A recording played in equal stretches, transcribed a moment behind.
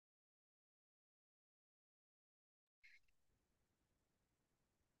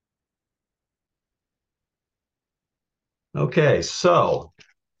Okay, so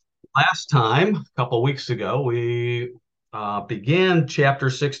last time, a couple weeks ago, we began chapter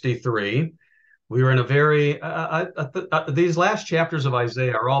 63. We were in a very, these last chapters of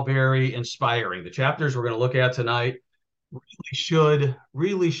Isaiah are all very inspiring. The chapters we're going to look at tonight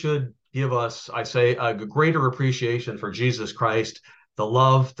really should give us, I say, a greater appreciation for Jesus Christ, the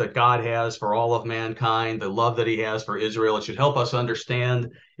love that God has for all of mankind, the love that he has for Israel. It should help us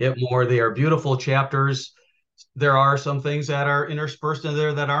understand it more. They are beautiful chapters. There are some things that are interspersed in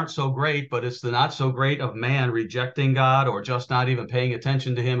there that aren't so great, but it's the not so great of man rejecting God or just not even paying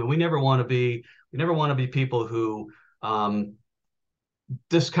attention to him. And we never want to be people who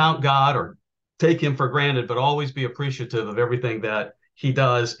discount God or take him for granted, but always be appreciative of everything that he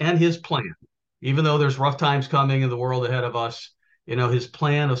does and his plan. Even though there's rough times coming in the world ahead of us, his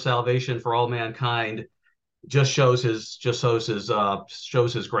plan of salvation for all mankind just shows his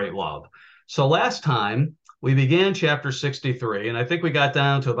great love. So last time we began chapter 63, and I think we got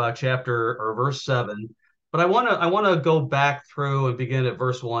down to about chapter or verse 7. But I want to go back through and begin at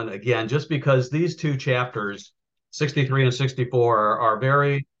verse 1 again, just because these two chapters, 63 and 64, are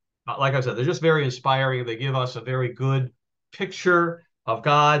very, like I said, they're just very inspiring. They give us a very good picture of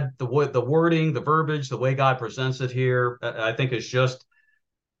God. The wording, the verbiage, the way God presents it here, I think is just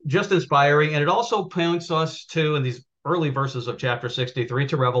inspiring. And it also points us to, in these early verses of chapter 63,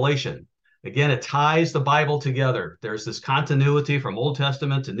 to Revelation. Again, it ties the Bible together. There's this continuity from Old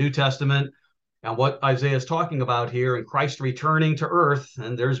Testament to New Testament. And what Isaiah is talking about here, and Christ returning to earth,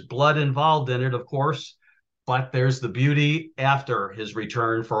 and there's blood involved in it, of course, but there's the beauty after his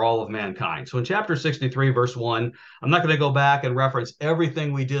return for all of mankind. So in chapter 63, verse 1, I'm not going to go back and reference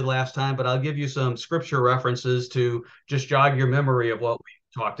everything we did last time, but I'll give you some scripture references to just jog your memory of what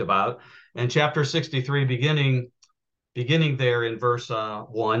we talked about. And chapter 63, beginning there in verse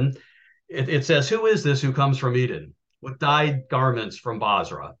 1, it says, "Who is this who comes from Eden with dyed garments from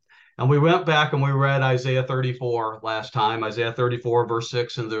Basra?" And we went back and we read Isaiah 34 last time, Isaiah 34, verse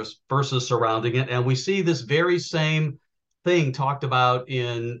 6, and there's verses surrounding it. And we see this very same thing talked about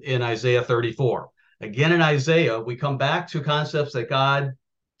in Isaiah 34. Again, in Isaiah, we come back to concepts that God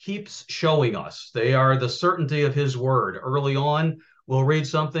keeps showing us. They are the certainty of his word. Early on, we'll read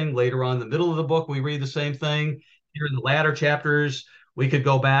something. Later on, in the middle of the book, we read the same thing. Here in the latter chapters, we could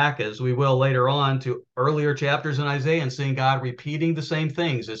go back, as we will later on, to earlier chapters in Isaiah and seeing God repeating the same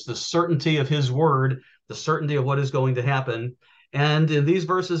things. It's the certainty of his word, the certainty of what is going to happen. And in these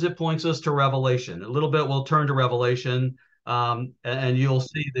verses, it points us to Revelation. A little bit, we'll turn to Revelation, and you'll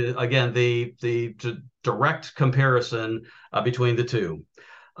see the direct comparison between the two.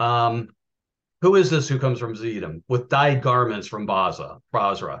 Um, who is this who comes from Zedom with dyed garments from Basra?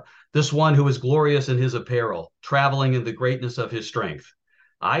 This one who is glorious in his apparel, traveling in the greatness of his strength.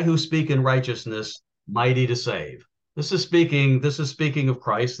 I who speak in righteousness, mighty to save. This is speaking of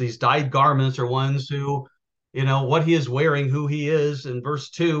Christ. These dyed garments are ones who, what he is wearing, who he is. In verse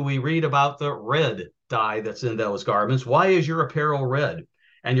 2, we read about the red dye that's in those garments. Why is your apparel red?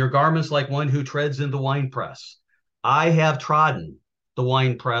 And your garments like one who treads in the winepress. I have trodden the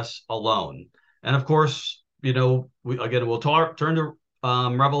winepress alone. And of course, we'll turn to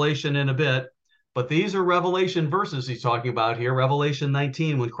Revelation in a bit, but these are Revelation verses he's talking about here. Revelation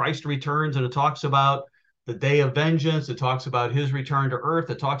 19, when Christ returns, and it talks about the day of vengeance. It talks about his return to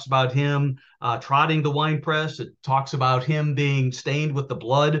earth. It talks about him trotting the winepress. It talks about him being stained with the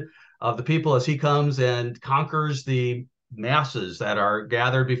blood of the people as he comes and conquers the masses that are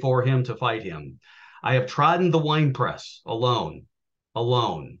gathered before him to fight him. I have trodden the winepress alone,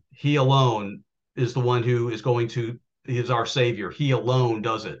 alone. He alone is the one who is our savior. He alone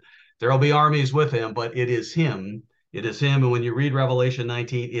does it. There will be armies with him, but it is him. It is him. And when you read Revelation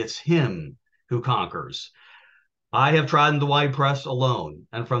 19, it's him who conquers. I have trodden the winepress alone,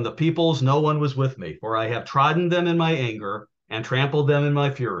 and from the peoples no one was with me, for I have trodden them in my anger and trampled them in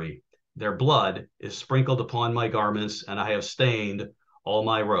my fury. Their blood is sprinkled upon my garments, and I have stained all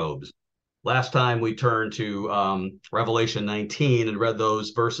my robes. Last time we turned to Revelation 19 and read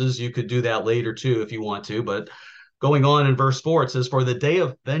those verses. You could do that later too if you want to. But going on in verse 4, it says, "For the day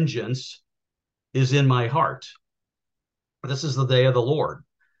of vengeance is in my heart." This is the day of the Lord.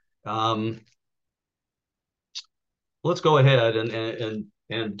 Um, let's go ahead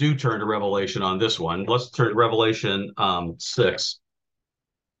and do turn to Revelation on this one. Let's turn to Revelation 6.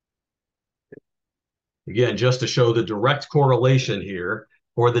 Again, just to show the direct correlation here.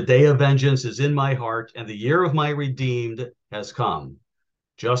 "For the day of vengeance is in my heart, and the year of my redeemed has come."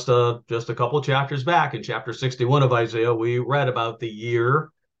 Just a couple of chapters back in chapter 61 of Isaiah, we read about the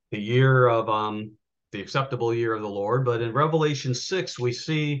year of the acceptable year of the Lord. But in Revelation 6, we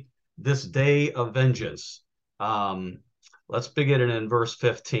see this day of vengeance. Um, Let's begin it in verse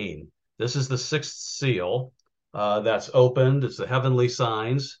 15. This is the sixth seal that's opened. It's the heavenly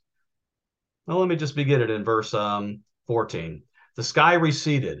signs. Well, let me just begin it in verse 14. The sky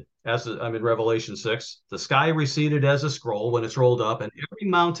receded, I'm in Revelation 6. The sky receded as a scroll when it's rolled up, and every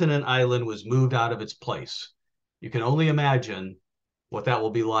mountain and island was moved out of its place. You can only imagine what that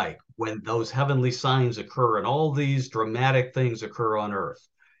will be like when those heavenly signs occur and all these dramatic things occur on earth.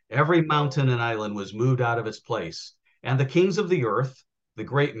 Every mountain and island was moved out of its place, and the kings of the earth, the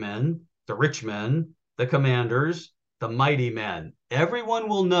great men, the rich men, the commanders, the mighty men. Everyone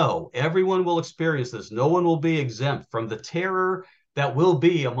will know, everyone will experience this. No one will be exempt from the terror that will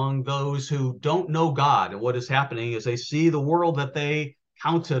be among those who don't know God. And what is happening is they see the world that they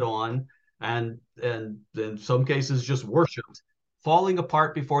counted on and in some cases just worshiped falling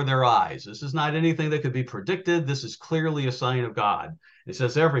apart before their eyes. This is not anything that could be predicted. This is clearly a sign of God. It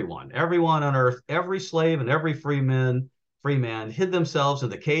says everyone on earth, every slave and every free man hid themselves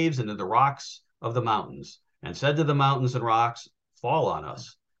in the caves and in the rocks of the mountains, and said to the mountains and rocks, fall on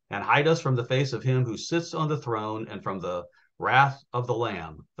us, and hide us from the face of him who sits on the throne and from the wrath of the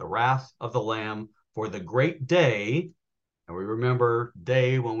Lamb, for the great day. And we remember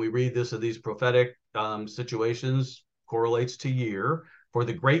day when we read this of these prophetic situations correlates to year. For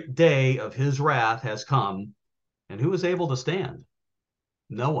the great day of his wrath has come, and who is able to stand?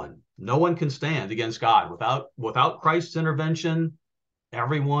 No one. No one can stand against God. Without Christ's intervention,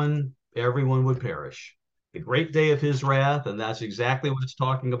 everyone would perish. The great day of his wrath, and that's exactly what it's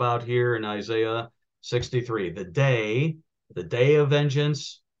talking about here in Isaiah 63. The day of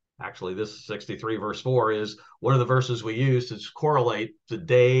vengeance. Actually, this 63 verse 4 is one of the verses we use to correlate the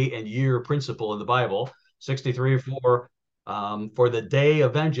day and year principle in the Bible. 63 4, for the day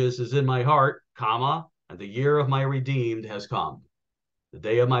of vengeance is in my heart, comma, and the year of my redeemed has come. The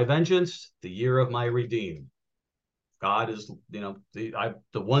day of my vengeance, the year of my redeemed. God is, the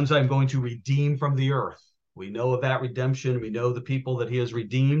ones I'm going to redeem from the earth. We know of that redemption. We know the people that he has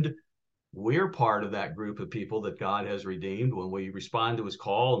redeemed. We're part of that group of people that God has redeemed when we respond to his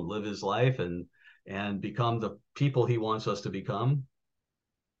call and live his life and become the people he wants us to become.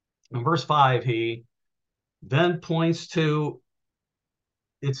 In verse 5, he then points to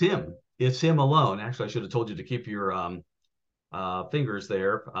it's him. It's him alone. Actually, I should have told you to keep your fingers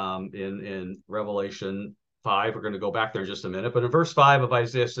there in Revelation 5. We're going to go back there in just a minute. But in verse 5 of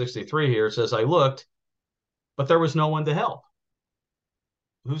Isaiah 63 here, it says, I looked, but there was no one to help.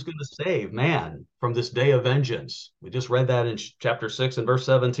 Who's going to save man from this day of vengeance? We just read that in chapter 6 and verse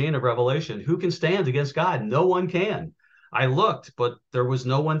 17 of Revelation. Who can stand against God? No one can. I looked, but there was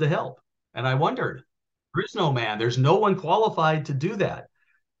no one to help. And I wondered, there is no man. There's no one qualified to do that.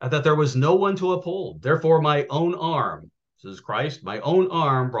 That there was no one to uphold. Therefore, my own arm, this is Christ, my own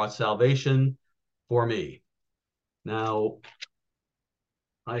arm brought salvation for me. Now,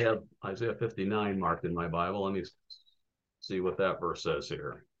 I have Isaiah 59 marked in my Bible. Let me see what that verse says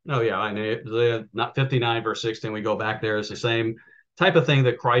here. Oh, yeah, Isaiah, not 59, verse 16. We go back there. It's the same type of thing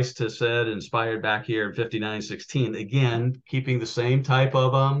that Christ has said, inspired back here in 59:16. Again, keeping the same type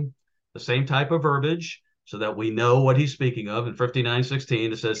of verbiage so that we know what he's speaking of. In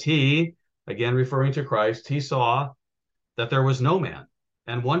 59:16, it says, he, again referring to Christ, he saw that there was no man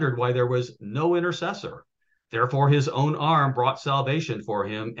and wondered why there was no intercessor. Therefore, his own arm brought salvation for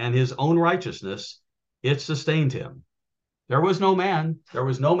him, and his own righteousness, it sustained him. There was no man. There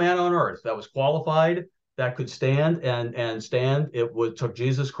was no man on earth that was qualified, that could stand and stand. Took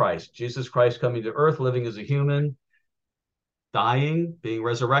Jesus Christ. Jesus Christ coming to earth, living as a human, dying, being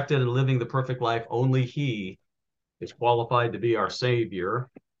resurrected, and living the perfect life. Only he is qualified to be our Savior.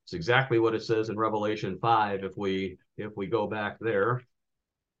 It's exactly what it says in Revelation 5 if we go back there.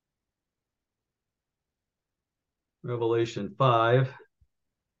 Revelation 5.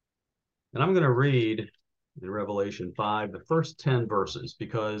 And I'm going to read in Revelation 5 the first 10 verses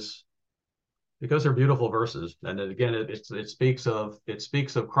because they're beautiful verses. And again, it speaks of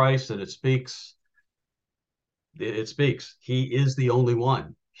Christ, and it speaks he is the only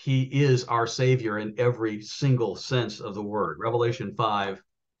one. He is our Savior in every single sense of the word. Revelation 5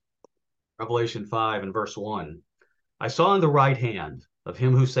 and verse 1. I saw in the right hand of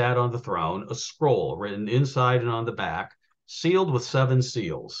him who sat on the throne a scroll written inside and on the back, sealed with 7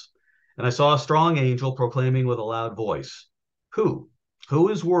 seals. And I saw a strong angel proclaiming with a loud voice, Who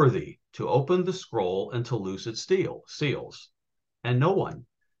is worthy to open the scroll and to loose its seals? And no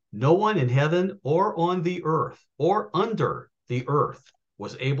one in heaven or on the earth or under the earth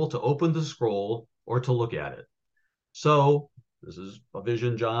was able to open the scroll or to look at it. So this is a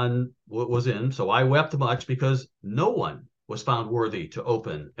vision John was in. So I wept much because no one was found worthy to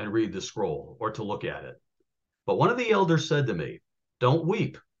open and read the scroll or to look at it. But one of the elders said to me, "Don't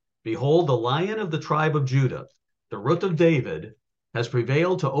weep. Behold, the Lion of the tribe of Judah, the Root of David, has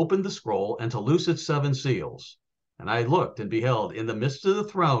prevailed to open the scroll and to loose its seven seals." And I looked and beheld, in the midst of the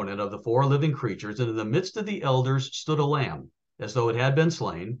throne and of the four living creatures, and in the midst of the elders, stood a lamb, as though it had been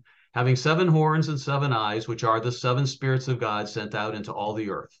slain, having seven horns and seven eyes, which are the seven spirits of God sent out into all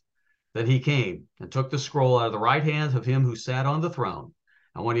the earth. Then he came and took the scroll out of the right hand of him who sat on the throne.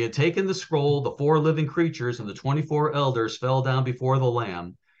 And when he had taken the scroll, the four living creatures and the 24 elders fell down before the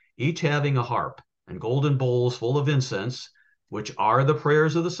Lamb, each having a harp and golden bowls full of incense, which are the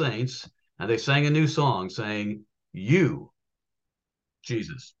prayers of the saints. And they sang a new song, saying, "You,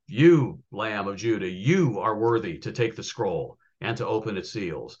 Jesus, you, Lamb of Judah, you are worthy to take the scroll and to open its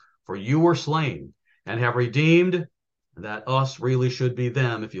seals. For you were slain and have redeemed," that us really should be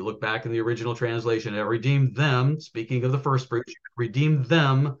them. If you look back in the original translation, have redeemed them, speaking of the first fruits, redeemed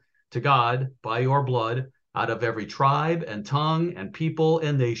them to God by your blood out of every tribe and tongue and people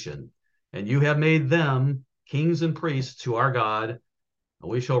and nation. And you have made them kings and priests to our God, and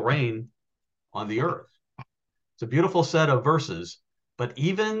we shall reign on the earth. It's a beautiful set of verses, but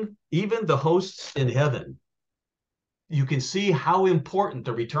even the hosts in heaven, you can see how important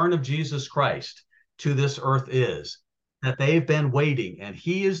the return of Jesus Christ to this earth is, that they've been waiting. And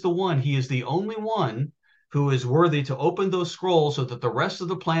he is the only one who is worthy to open those scrolls so that the rest of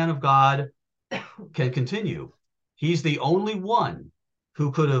the plan of God can continue. He's the only one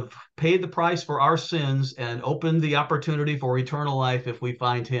who could have paid the price for our sins and opened the opportunity for eternal life if we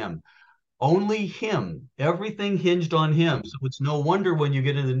find him. Only him. Everything hinged on him. So it's no wonder when you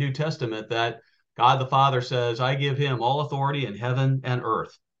get in the New Testament that God the Father says, "I give him all authority in heaven and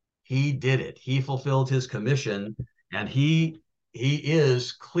earth." He did it. He fulfilled his commission, and he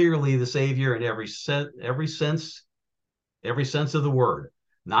is clearly the Savior in every sense of the word.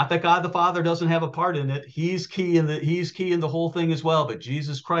 Not that God the Father doesn't have a part in it. He's key in the whole thing as well. But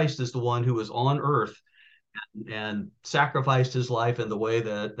Jesus Christ is the one who was on earth and sacrificed his life in the way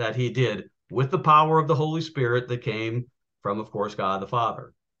that he did, with the power of the Holy Spirit that came from, of course, God the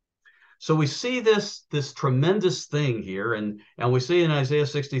Father. So we see this tremendous thing here, and we see in Isaiah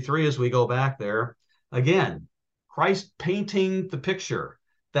 63, as we go back there, again, Christ painting the picture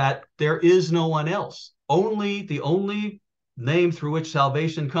that there is no one else. The only name through which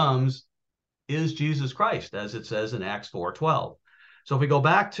salvation comes is Jesus Christ, as it says in Acts 4:12. So if we go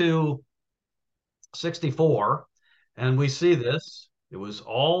back to 64, and we see this, it was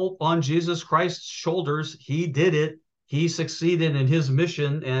all on Jesus Christ's shoulders. He did it. He succeeded in his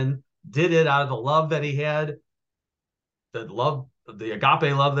mission and did it out of the love that he had, the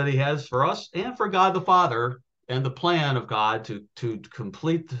agape love that he has for us and for God the Father, and the plan of God to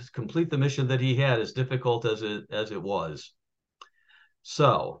complete the mission that he had, as difficult as it was.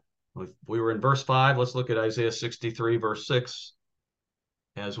 So we were in verse 5. Let's look at Isaiah 63, verse 6,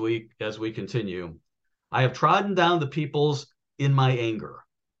 as we continue. "I have trodden down the peoples in my anger.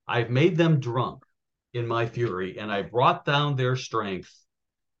 I've made them drunk in my fury, and I brought down their strength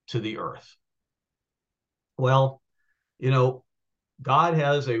to the earth." Well, God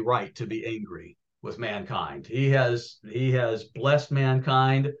has a right to be angry with mankind. He has blessed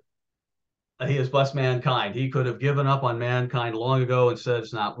mankind. He has blessed mankind. He could have given up on mankind long ago and said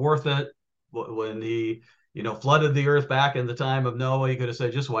it's not worth it. When he flooded the earth back in the time of Noah, he could have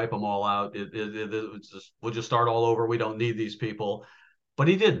said, just wipe them all out. We'll just start all over. We don't need these people. But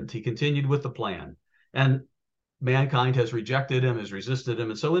he didn't. He continued with the plan. And mankind has rejected him, has resisted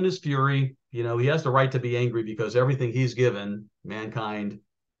him. And so in his fury, he has the right to be angry, because everything he's given, mankind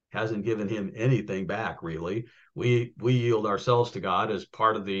hasn't given him anything back, really. We yield ourselves to God as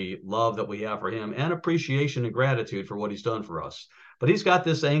part of the love that we have for him, and appreciation and gratitude for what he's done for us. But he's got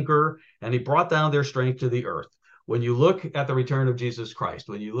this anchor, and he brought down their strength to the earth. When you look at the return of Jesus Christ,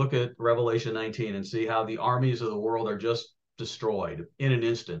 when you look at Revelation 19 and see how the armies of the world are just destroyed in an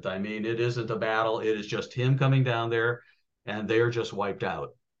instant. I mean, it isn't a battle. It is just him coming down there, and they're just wiped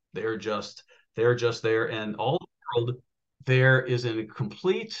out. They're just there, and all the world there is in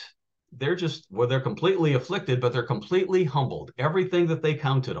complete. They're completely afflicted, but they're completely humbled. Everything they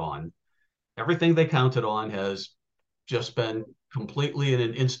counted on has just been completely in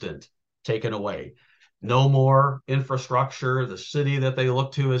an instant taken away. No more infrastructure. The city that they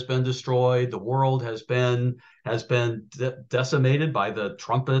look to has been destroyed. The world has been decimated by the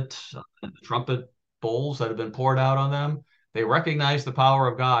trumpet bowls that have been poured out on them. They recognize the power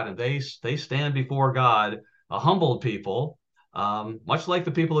of God, and they stand before God, a humbled people, much like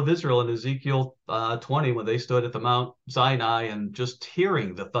the people of Israel in Ezekiel 20, when they stood at the Mount Sinai and just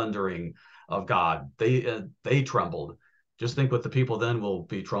hearing the thundering of God, they trembled. Just think what the people then will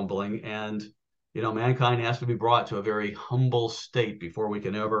be trembling. And Mankind has to be brought to a very humble state before we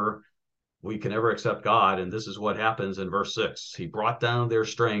can ever accept God. And this is what happens in verse 6. He brought down their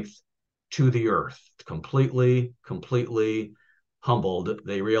strength to the earth, completely humbled.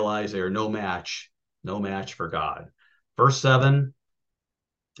 They realize they are no match for God. Verse 7,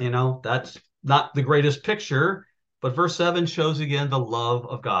 that's not the greatest picture, but verse 7 shows again the love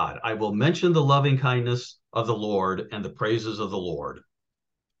of God. I will mention the loving kindness of the Lord and the praises of the Lord.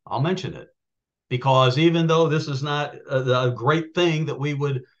 I'll mention it because even though this is not a great thing that we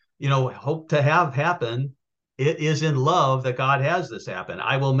would, hope to have happen, it is in love that God has this happen.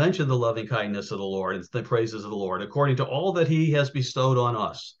 I will mention the loving kindness of the Lord and the praises of the Lord, according to all that he has bestowed on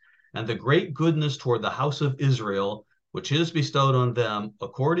us, and the great goodness toward the house of Israel, which is bestowed on them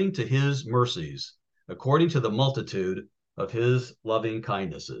according to his mercies, according to the multitude of his loving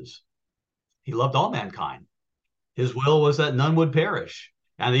kindnesses. He loved all mankind. His will was that none would perish.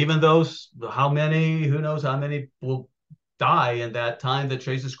 And even those, who knows how many will die in that time that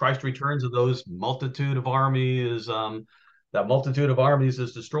Jesus Christ returns and that multitude of armies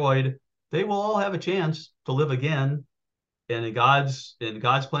is destroyed, they will all have a chance to live again. And in God's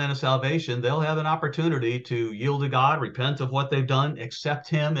plan of salvation, they'll have an opportunity to yield to God, repent of what they've done, accept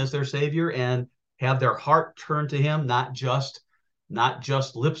him as their savior, and have their heart turned to him, not just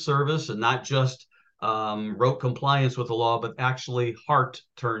lip service and not just rote compliance with the law, but actually heart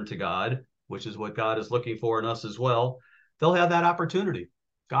turned to God, which is what God is looking for in us as well. They'll have that opportunity.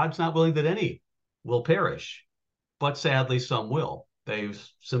 God's not willing that any will perish, but sadly some will. They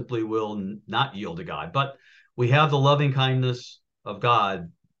simply will not yield to God. But we have the loving kindness of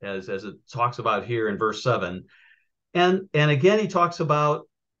God as it talks about here in verse 7. And again, he talks about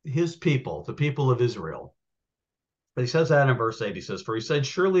his people, the people of Israel. But he says that in verse 8. He says, for he said,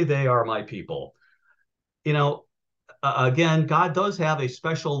 surely they are my people. Again, God does have a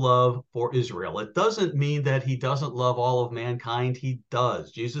special love for Israel. It doesn't mean that he doesn't love all of mankind. He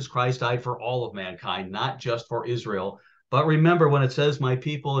does. Jesus Christ died for all of mankind, not just for Israel. But remember, when it says my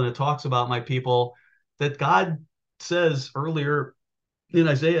people and it talks about my people, that God says earlier in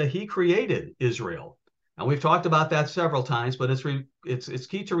Isaiah, he created Israel. And we've talked about that several times, but it's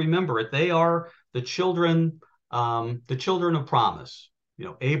key to remember it. They are the children of promise.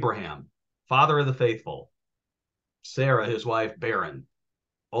 Abraham, father of the faithful. Sarah, his wife, barren.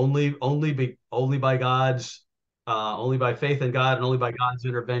 Only by faith in God and only by God's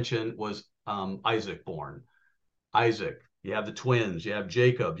intervention was Isaac born. Isaac, you have the twins, you have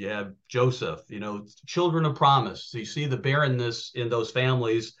Jacob, you have Joseph, children of promise. So you see the barrenness in those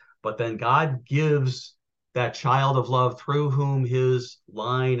families, but then God gives that child of love through whom his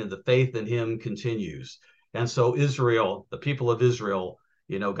line and the faith in him continues. And so Israel, the people of Israel,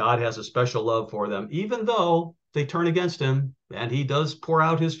 God has a special love for them, even though they turn against him, and he does pour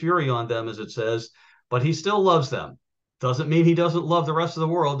out his fury on them, as it says, but he still loves them. Doesn't mean he doesn't love the rest of the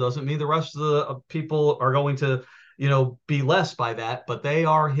world. Doesn't mean the rest of the people are going to, be less by that, but they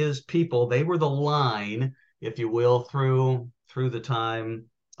are his people. They were the line, if you will, through the time,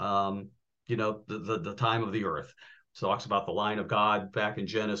 the time of the earth. It talks about the line of God back in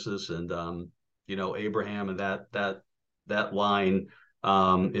Genesis, and Abraham, and that line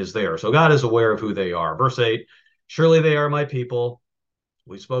is there. So God is aware of who they are. Verse 8, surely they are my people.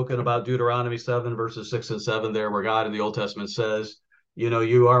 We've spoken about Deuteronomy 7, verses 6 and 7 there, where God in the Old Testament says,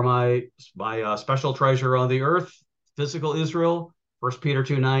 you are my special treasure on the earth, physical Israel. 1 Peter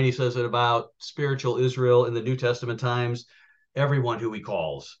 2:9, he says it about spiritual Israel in the New Testament times. Everyone who he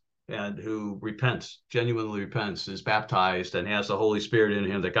calls and who genuinely repents, is baptized and has the Holy Spirit in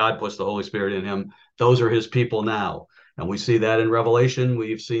him, that God puts the Holy Spirit in him. Those are his people now. And we see that in Revelation.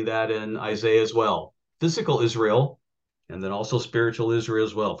 We've seen that in Isaiah as well. Physical Israel, and then also spiritual Israel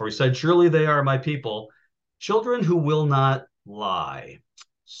as well. For he said, surely they are my people, children who will not lie.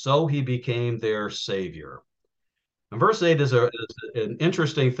 So he became their savior. And verse 8 is an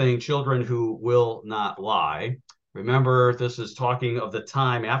interesting thing, children who will not lie. Remember, this is talking of the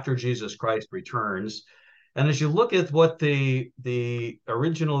time after Jesus Christ returns. And as you look at what the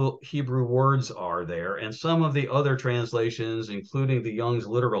original Hebrew words are there, and some of the other translations, including the Young's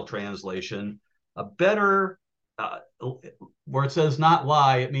literal translation, a better, where it says not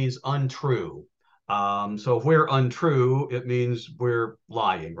lie, it means untrue. So if we're untrue, it means we're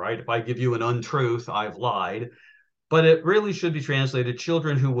lying, right? If I give you an untruth, I've lied. But it really should be translated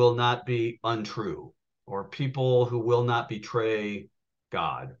children who will not be untrue, or people who will not betray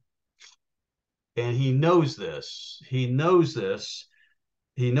God. And he knows this. He knows this.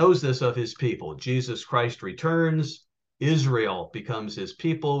 He knows this of his people. Jesus Christ returns. Israel becomes his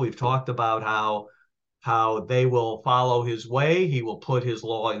people. We've talked about how how they will follow his way. He will put his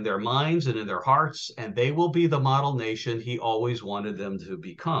law in their minds and in their hearts, and they will be the model nation he always wanted them to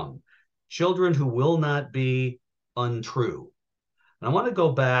become. Children who will not be untrue. And I want to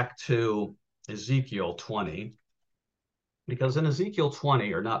go back to Ezekiel 20, because in Ezekiel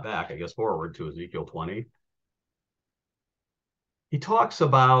 20, or not back, I guess forward to Ezekiel 20, he talks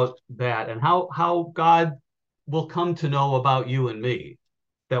about that and how God will come to know about you and me,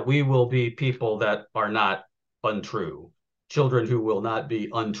 that we will be people that are not untrue, children who will not be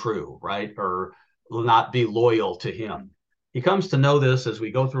untrue, right? Or will not be loyal to him. He comes to know this as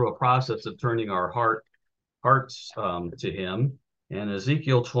we go through a process of turning our hearts to him. And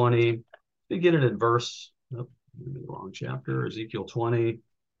Ezekiel 20, begin it in verse, oh, wrong chapter, Ezekiel 20.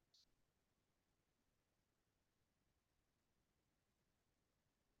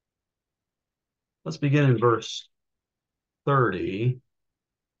 Let's begin in verse 30.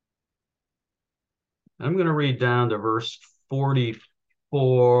 I'm going to read down to verse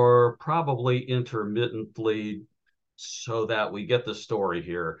 44, probably intermittently, so that we get the story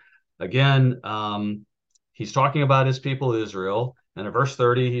here. Again, he's talking about his people Israel. And in verse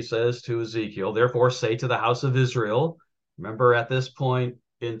 30, he says to Ezekiel, therefore say to the house of Israel, remember at this point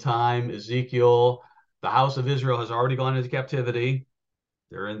in time, Ezekiel, the house of Israel has already gone into captivity.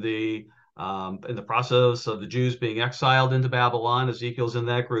 They're in the process of the Jews being exiled into Babylon. Ezekiel's in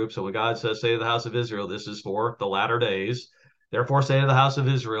that group. So when God says, say to the house of Israel, this is for the latter days. Therefore say to the house of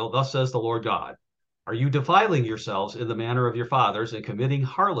Israel, thus says the Lord God, are you defiling yourselves in the manner of your fathers and committing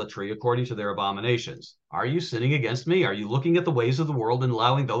harlotry according to their abominations? Are you sinning against me? Are you looking at the ways of the world and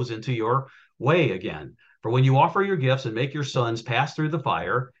allowing those into your way again? For when you offer your gifts and make your sons pass through the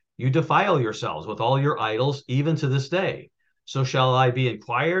fire, you defile yourselves with all your idols, even to this day. So shall I be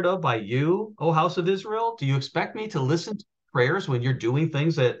inquired of by you, O house of Israel? Do you expect me to listen to prayers when you're doing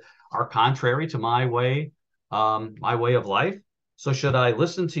things that are contrary to my way of life? So should I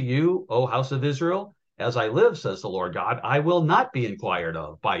listen to you, O house of Israel? As I live, says the Lord God, I will not be inquired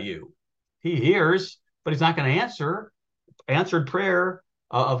of by you. He hears, but he's not going to answer. Answered prayer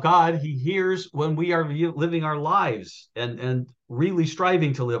of God, he hears when we are living our lives and really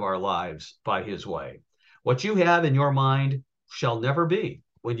striving to live our lives by his way. What you have in your mind shall never be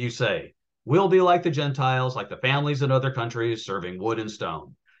when you say, we'll be like the Gentiles, like the families in other countries, serving wood and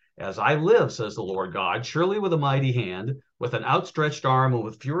stone. As I live, says the Lord God, surely with a mighty hand, with an outstretched arm, and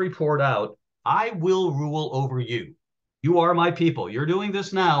with fury poured out, I will rule over you. You are my people. You're doing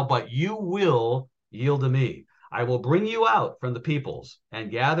this now, but you will yield to me. I will bring you out from the peoples and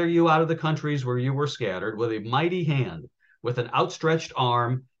gather you out of the countries where you were scattered with a mighty hand, with an outstretched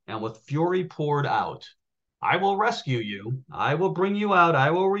arm, and with fury poured out. I will rescue you. I will bring you out. I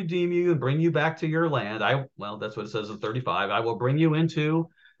will redeem you and bring you back to your land. Well, that's what it says in 35. I will bring you into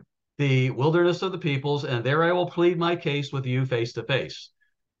the wilderness of the peoples, and there I will plead my case with you face to face.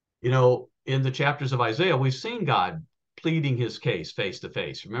 In the chapters of Isaiah, we've seen God pleading his case face to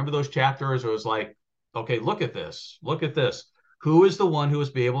face. Remember those chapters where it was like, okay, look at this. Look at this. Who is the one who is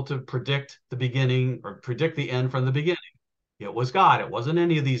be able to predict the beginning or predict the end from the beginning? It was God. It wasn't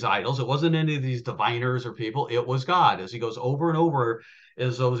any of these idols. It wasn't any of these diviners or people. It was God, as he goes over and over,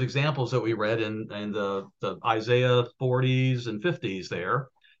 as those examples that we read in the Isaiah 40s and 50s there.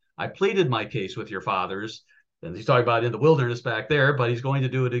 I pleaded my case with your fathers. And he's talking about in the wilderness back there, but he's going to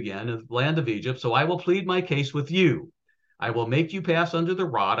do it again in the land of Egypt. So I will plead my case with you. I will make you pass under the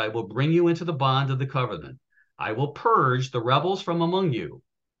rod. I will bring you into the bond of the covenant. I will purge the rebels from among you.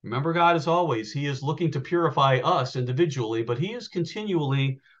 Remember, God, as always, he is looking to purify us individually, but he is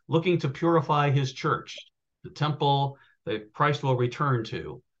continually looking to purify his church, the temple that Christ will return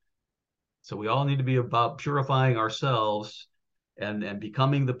to. So we all need to be about purifying ourselves and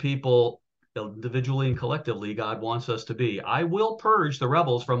becoming the people individually and collectively God wants us to be. I will purge the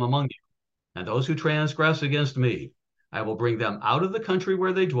rebels from among you, and those who transgress against me. I will bring them out of the country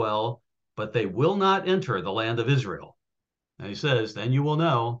where they dwell, but they will not enter the land of Israel. And he says, then you will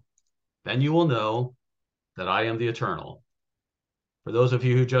know that I am the Eternal. For those of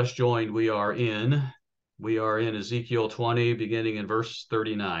you who just joined, we are in Ezekiel 20, beginning in verse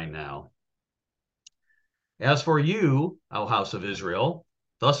 39 now. As for you, O house of Israel,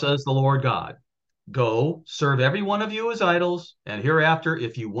 thus says the Lord God, go, serve every one of you as idols, and hereafter,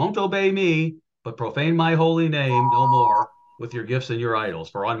 if you won't obey me, but profane my holy name no more with your gifts and your idols.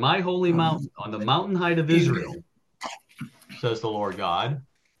 For on my holy mountain, on the mountain height of Israel, says the Lord God,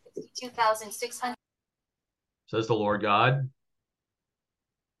 2,600. Says the Lord God.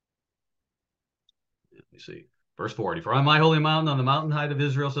 Let me see. Verse 40. For on my holy mountain, on the mountain height of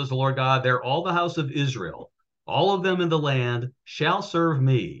Israel, says the Lord God, there all the house of Israel, all of them in the land, shall serve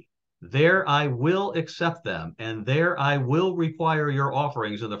me. there I will accept them, and there I will require your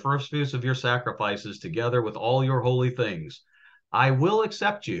offerings and the first fruits of your sacrifices, together with all your holy things. I will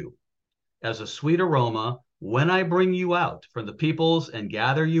accept you as a sweet aroma when I bring you out from the peoples and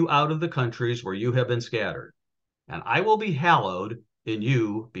gather you out of the countries where you have been scattered. And I will be hallowed in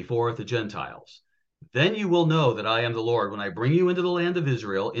you before the Gentiles. Then you will know that I am the Lord when I bring you into the land of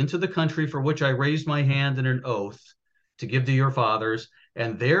Israel, into the country for which I raised my hand in an oath to give to your fathers,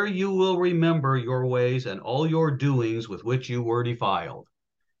 and there you will remember your ways and all your doings with which you were defiled.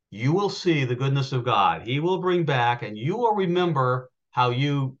 You will see the goodness of God. He will bring back, and you will remember how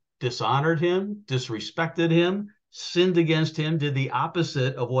you dishonored him, disrespected him, sinned against him, did the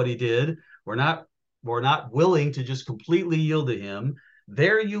opposite of what he did. We're not willing to just completely yield to him.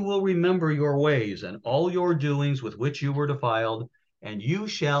 There you will remember your ways and all your doings with which you were defiled, and you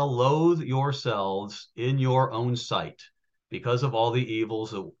shall loathe yourselves in your own sight because of all the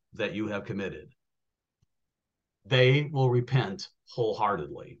evils that you have committed. They will repent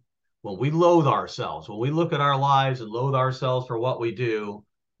wholeheartedly. When we loathe ourselves, when we look at our lives and loathe ourselves for what we do,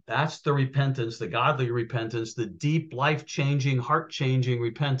 that's the repentance, the godly repentance, the deep, life-changing, heart-changing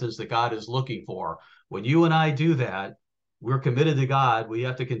repentance that God is looking for. When you and I do that, we're committed to God. We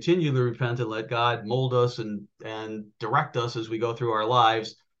have to continue to repent and let God mold us and direct us as we go through our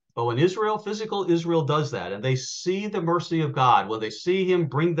lives. But when Israel, physical Israel, does that, and they see the mercy of God, when they see him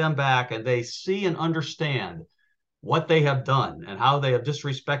bring them back, and they see and understand what they have done and how they have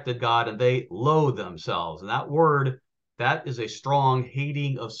disrespected God, and they loathe themselves. And that word, that is a strong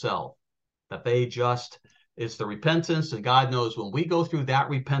hating of self, that they just, it's the repentance. And God knows when we go through that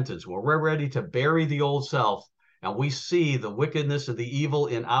repentance, where we're ready to bury the old self, and we see the wickedness and the evil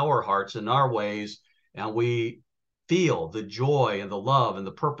in our hearts and our ways, and we feel the joy and the love and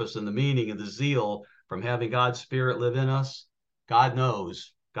the purpose and the meaning and the zeal from having God's Spirit live in us, God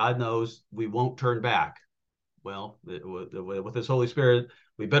knows we won't turn back. Well, with his Holy Spirit,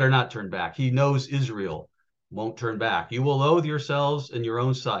 we better not turn back. He knows Israel won't turn back. You will loathe yourselves in your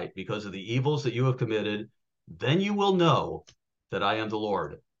own sight because of the evils that you have committed. Then you will know that I am the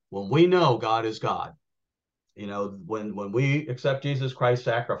Lord. When we know God is God, when we accept Jesus Christ's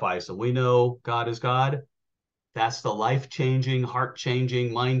sacrifice and we know God is God, that's the life-changing,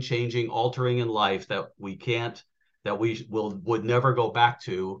 heart-changing, mind-changing, altering in life that we would never go back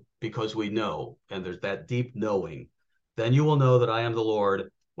to, because we know, and there's that deep knowing. Then you will know that I am the Lord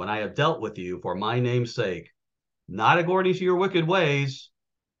when I have dealt with you for my name's sake, not according to your wicked ways,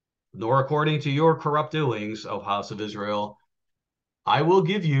 nor according to your corrupt doings, O house of Israel. I will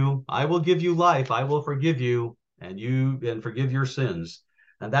give you life. I will forgive you and forgive your sins.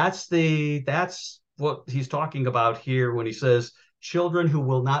 And that's what he's talking about here when he says children who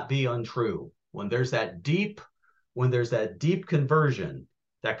will not be untrue. When there's that deep conversion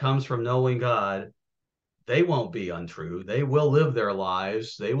that comes from knowing God, they won't be untrue. They will live their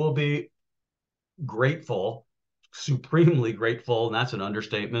lives. They will be grateful, supremely grateful, and that's an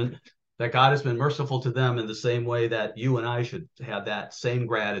understatement, that God has been merciful to them in the same way that you and I should have that same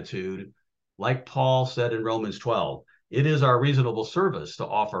gratitude. Like Paul said in Romans 12, it is our reasonable service to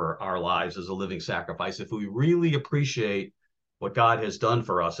offer our lives as a living sacrifice if we really appreciate what God has done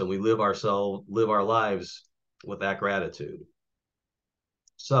for us and we live our lives with that gratitude.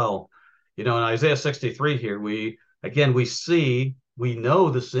 So, in Isaiah 63 here, we know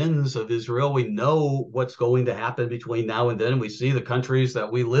the sins of Israel. We know what's going to happen between now and then. We see the countries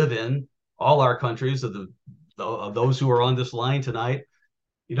that we live in, all our countries of those who are on this line tonight.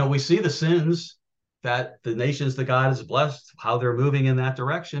 We see the sins that the nations that God has blessed, how they're moving in that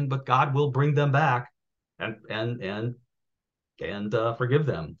direction, but God will bring them back and forgive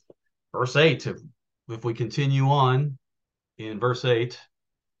them. Verse 8, if we continue on in verse 8,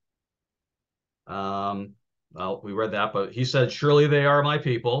 well, we read that, but he said, surely they are my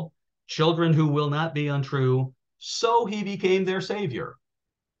people, children who will not be untrue. So he became their savior.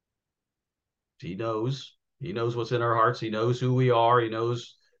 He knows what's in our hearts. He knows who we are. He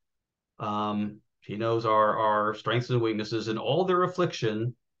knows our strengths and weaknesses. In all their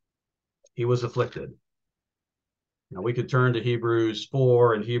affliction, he was afflicted. Now we could turn to Hebrews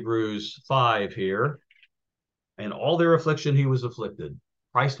 4 and Hebrews 5 here. In all their affliction, he was afflicted.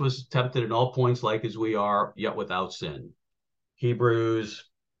 Christ was tempted in all points like as we are, yet without sin. Hebrews,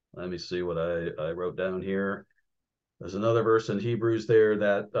 let me see what I wrote down here. There's another verse in Hebrews there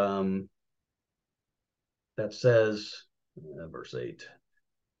that says, verse 8.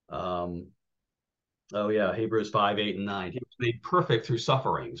 Hebrews 5, 8, and 9. He was made perfect through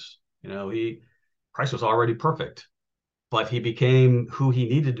sufferings. Christ was already perfect, but he became who he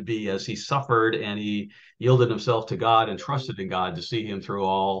needed to be as he suffered and he yielded himself to God and trusted in God to see him through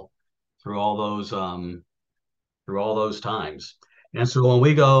all through all those times. And so when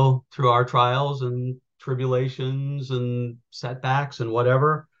we go through our trials and tribulations and setbacks and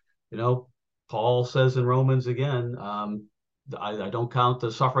whatever, you know, Paul says in Romans again, I don't count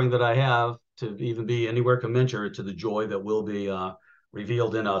the suffering that I have to even be anywhere commensurate to the joy that will be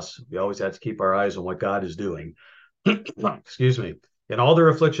revealed in us. We always have to keep our eyes on what God is doing. Excuse me. In all their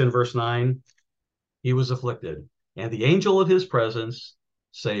affliction, verse 9, he was afflicted, and the angel of his presence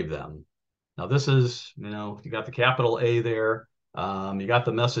saved them. Now, this is, you got the capital A there. You got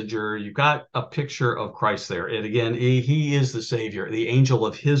the messenger. You got a picture of Christ there. And again, he is the Savior, the angel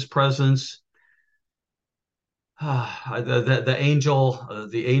of his presence. The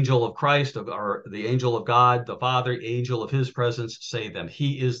angel of Christ, or the angel of God, the Father, angel of his presence, save them.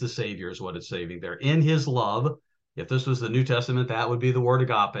 He is the Savior, is what it's saving there. In his love, if this was the New Testament, that would be the word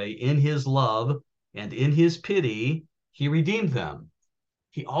agape. In his love and in his pity, he redeemed them.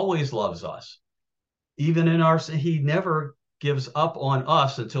 He always loves us. Even in our sin, he never gives up on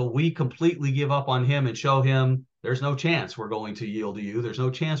us until we completely give up on him and show him there's no chance we're going to yield to you. There's no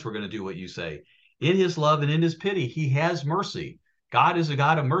chance we're going to do what you say. In his love and in his pity, he has mercy. God is a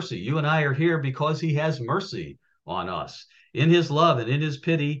God of mercy. You and I are here because he has mercy on us. In his love and in his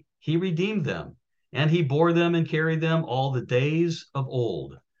pity, he redeemed them, and he bore them and carried them all the days of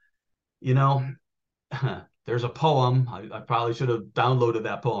old. You know, there's a poem. I probably should have downloaded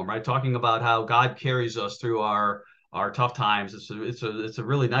that poem, right? Talking about how God carries us through our tough times. It's a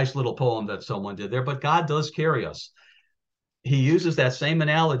really nice little poem that someone did there, but God does carry us. He uses that same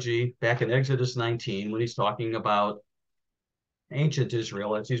analogy back in Exodus 19 when he's talking about ancient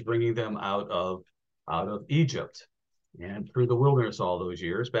Israel as he's bringing them out of Egypt and through the wilderness all those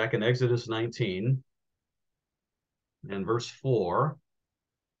years. Back in Exodus 19 and verse 4,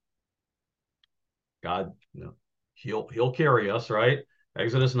 God, he'll carry us, right?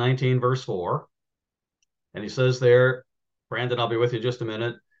 Exodus 19 verse 4. And he says there, Brandon, I'll be with you in just a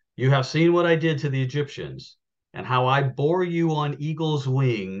minute. You have seen what I did to the Egyptians and how I bore you on eagle's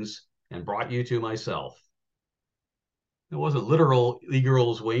wings and brought you to myself. It wasn't literal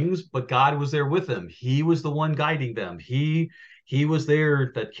eagle's wings, but God was there with them. He was the one guiding them. He was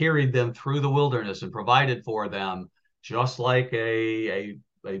there that carried them through the wilderness and provided for them, just like a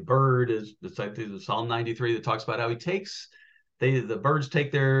bird is. It's like Psalm 93 that talks about how the birds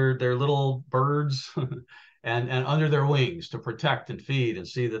take their little birds and under their wings to protect and feed and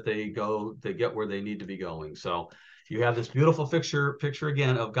see that they get where they need to be going. So you have this beautiful picture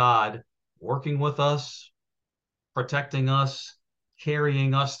again of God working with us, protecting us,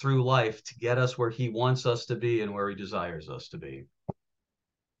 carrying us through life to get us where he wants us to be and where he desires us to be.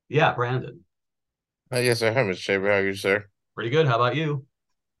 Yeah, Brandon. Yes, sir. Hi, Mr. Shabi. How are you, sir? Pretty good. How about you?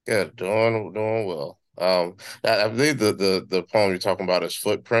 Good. Doing well. I believe the poem you're talking about is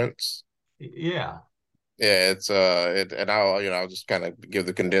Footprints. Yeah. Yeah, and I'll just kind of give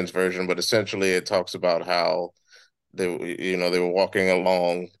the condensed version, but essentially it talks about how they were walking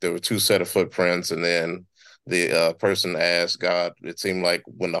along. There were two set of footprints, and then the person asked God. It seemed like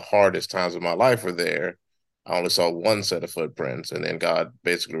when the hardest times of my life were there, I only saw one set of footprints, and then God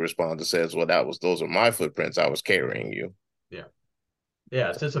basically responded and says, "Well, those are my footprints. I was carrying you." Yeah.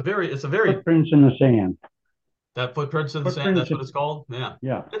 Yeah. It's a very Footprints in the sand. that footprints in the sand. Footprints. That's what it's called. Yeah.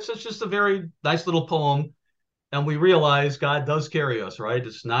 Yeah. It's just a very nice little poem. And we realize God does carry us, right?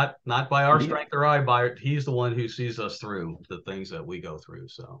 It's not by our Yeah. strength or I by it. He's the one who sees us through the things that we go through.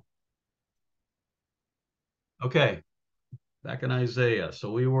 So, okay, back in Isaiah.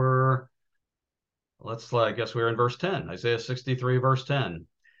 So I guess we were in verse 10, Isaiah 63, verse 10.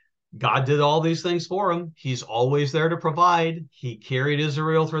 God did all these things for him. He's always there to provide. He carried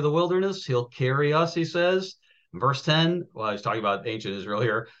Israel through the wilderness. He'll carry us, he says. Verse 10, well, he's talking about ancient Israel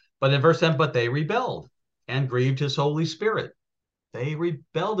here, but in verse 10, but they rebelled and grieved his Holy Spirit. They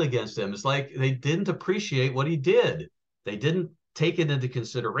rebelled against him. It's like they didn't appreciate what he did. They didn't take it into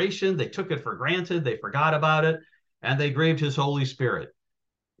consideration. They took it for granted. They forgot about it, and they grieved his Holy Spirit.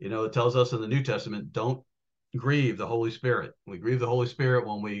 It tells us in the New Testament, don't grieve the Holy Spirit. We grieve the Holy Spirit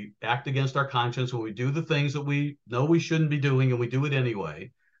when we act against our conscience, when we do the things that we know we shouldn't be doing and we do it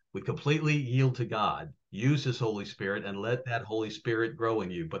anyway. We completely yield to God, use his Holy Spirit, and let that Holy Spirit grow in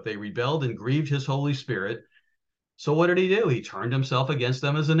you. But they rebelled and grieved his Holy Spirit. So what did he do? He turned himself against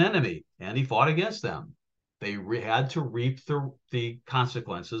them as an enemy, and he fought against them. They had to reap the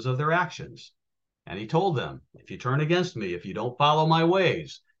consequences of their actions. And he told them, if you turn against me, if you don't follow my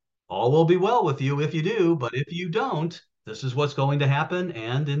ways, all will be well with you if you do, but if you don't, this is what's going to happen.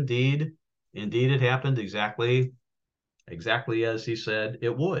 And indeed, it happened exactly as he said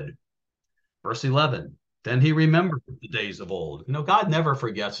it would. Verse 11, Then he remembered the days of old. God never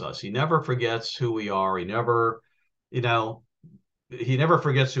forgets us. He never forgets who we are. You know, he never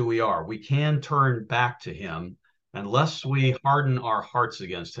forgets who we are. We can turn back to him unless we harden our hearts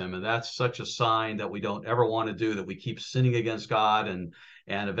against him. And that's such a sign that we don't ever want to do, that we keep sinning against God and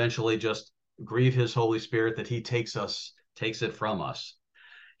eventually just grieve his Holy Spirit, that he takes it from us.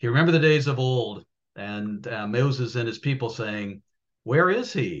 He remembered the days of old, and Moses and his people saying, "Where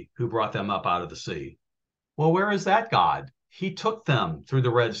is he who brought them up out of the sea?" Well, where is that God? He took them through the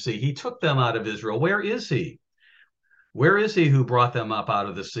Red Sea. He took them out of Israel. Where is he? Where is he who brought them up out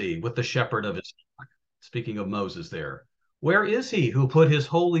of the sea with the shepherd of his flock? Speaking of Moses there. Where is he who put his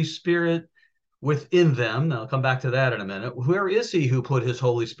Holy Spirit within them? Now, I'll come back to that in a minute. Where is he who put his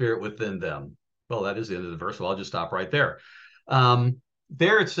Holy Spirit within them? Well, that is the end of the verse. Well, I'll just stop right there.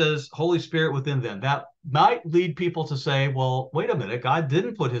 There it says Holy Spirit within them. That might lead people to say, well, wait a minute. God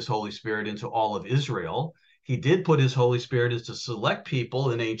didn't put his Holy Spirit into all of Israel. He did put his Holy Spirit into select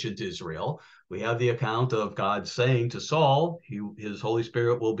people in ancient Israel. We have the account of God saying to Saul, his Holy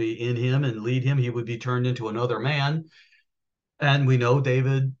Spirit will be in him and lead him. He would be turned into another man. And we know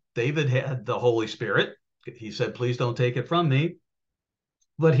David had the Holy Spirit. He said, please don't take it from me.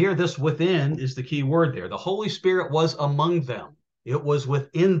 But here, this within is the key word there. The Holy Spirit was among them. It was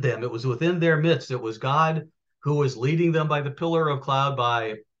within them. It was within their midst. It was God who was leading them by the pillar of cloud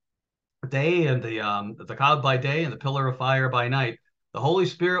by day and the cloud by day and the pillar of fire by night. The Holy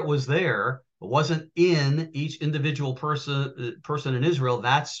Spirit was there. It wasn't in each individual person in Israel.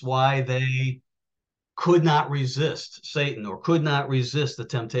 That's why they could not resist Satan or could not resist the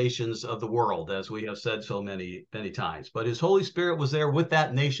temptations of the world, as we have said so many, many times. But his Holy Spirit was there with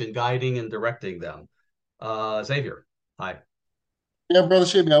that nation, guiding and directing them. Xavier, hi. Yeah, Brother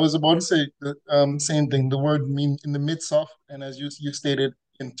Shabi, I was about to say the same thing. The word mean in the midst of, and as you stated,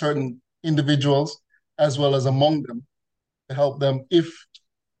 in certain individuals as well as among them to help them if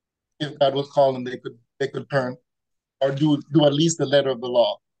God was calling, they could turn or do at least the letter of the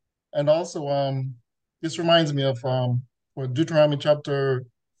law. And also, this reminds me of for Deuteronomy chapter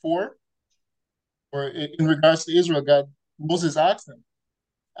 4, where in regards to Israel, Moses asked them,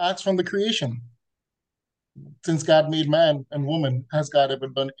 asked from the creation, since God made man and woman, has God ever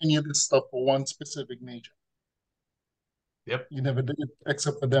done any of this stuff for one specific nature? Yep. He never did it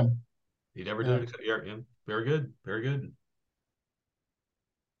except for them. He never Yeah. did. Yeah. Very good. Very good.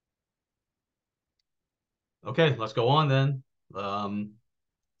 Okay, let's go on then. Um,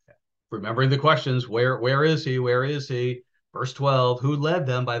 Remembering the questions, where is he? Where is he? Verse 12, who led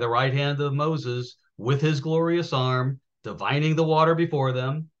them by the right hand of Moses with his glorious arm, dividing the water before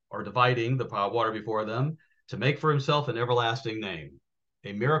them, or dividing the water before them, to make for himself an everlasting name.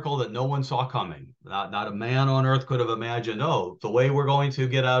 A miracle that no one saw coming. Not a man on earth could have imagined, oh, the way we're going to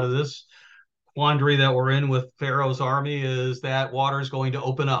get out of this quandary that we're in with Pharaoh's army is that water is going to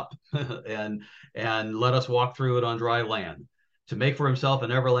open up and let us walk through it on dry land, to make for himself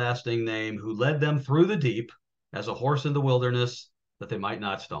an everlasting name, who led them through the deep as a horse in the wilderness, that they might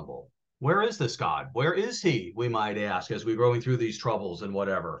not stumble. Where is this God? Where is he, we might ask, as we're going through these troubles and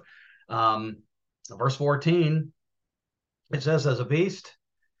whatever. Verse 14, it says, as a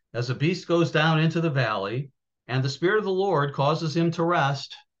beast goes down into the valley, and the Spirit of the Lord causes him to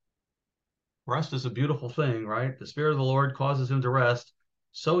rest. Rest is a beautiful thing, right? The Spirit of the Lord causes him to rest.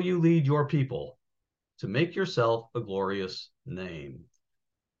 So you lead your people to make yourself a glorious name.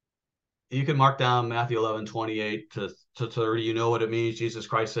 You can mark down Matthew 11:28 to 30. You know what it means. Jesus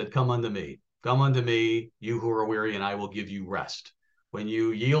Christ said, come unto me. Come unto me, you who are weary, and I will give you rest. When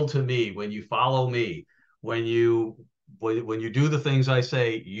you yield to me, when you follow me, when you do the things I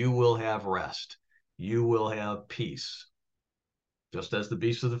say, you will have rest. You will have peace. Just as the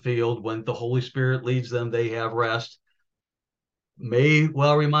beasts of the field, when the Holy Spirit leads them, they have rest. May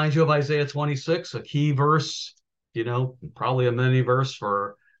well remind you of Isaiah 26, a key verse, probably a mini verse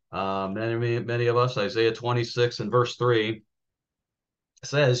for many of us. Isaiah 26 and verse 3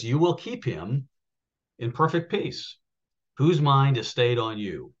 says, you will keep him in perfect peace, whose mind is stayed on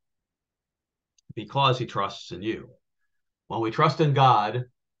you, because he trusts in you. When we trust in God,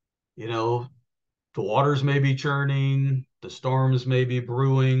 the waters may be churning, the storms may be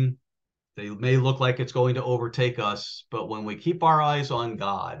brewing, they may look like it's going to overtake us, but when we keep our eyes on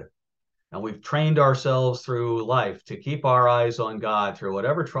God, and we've trained ourselves through life to keep our eyes on God through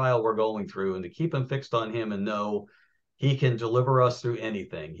whatever trial we're going through, and to keep them fixed on him and know he can deliver us through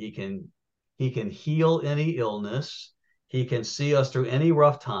anything. He can heal any illness. He can see us through any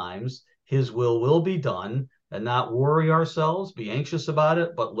rough times. His will be done, and not worry ourselves, be anxious about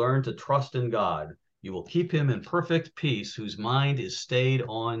it, but learn to trust in God. You will keep him in perfect peace, whose mind is stayed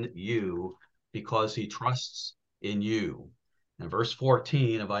on you, because he trusts in you. And verse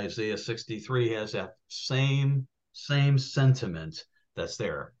 14 of Isaiah 63 has that same sentiment that's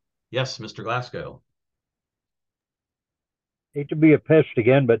there. Yes, Mr. Glasgow. Hate to be a pest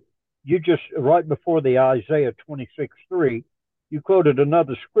again, but you just, right before the Isaiah 26:3, you quoted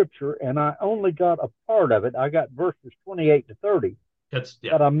another scripture, and I only got a part of it. I got verses 28 to 30,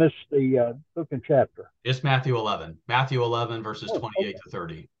 but I missed the book and chapter. It's Matthew 11. Matthew 11, verses 28 to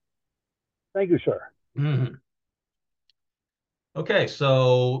 30. Thank you, sir. Mm-hmm. Okay,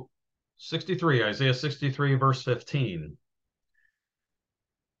 so 63, Isaiah 63, verse 15.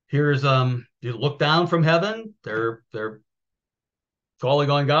 Here's you look down from heaven. They're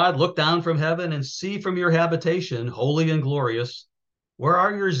calling on God. Look down from heaven and see from your habitation, holy and glorious. Where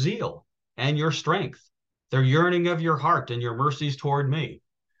are your zeal and your strength? The yearning of your heart and your mercies toward me.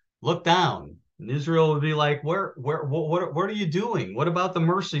 Look down. And Israel would be like, what are you doing? What about the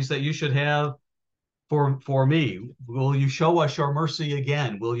mercies that you should have for me? Will you show us your mercy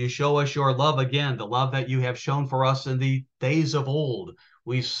again? Will you show us your love again? The love that you have shown for us in the days of old.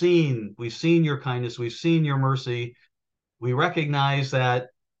 We've seen your kindness. We've seen your mercy. We recognize that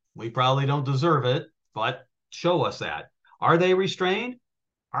we probably don't deserve it, but show us that. Are they restrained?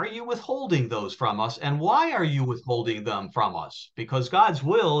 Are you withholding those from us? And why are you withholding them from us? Because God's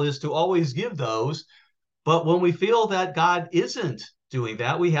will is to always give those. But when we feel that God isn't doing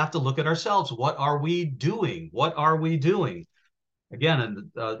that, we have to look at ourselves. What are we doing? What are we doing?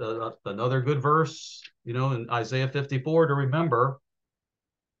 Again, another good verse, in Isaiah 54 to remember,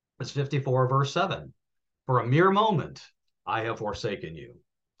 it's 54, verse 7. For a mere moment, I have forsaken you.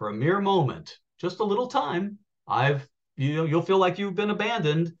 For a mere moment, just a little time, you'll feel like you've been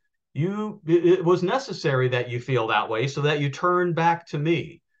abandoned. It was necessary that you feel that way so that you turn back to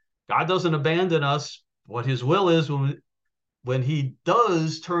me. God doesn't abandon us. What his will is when he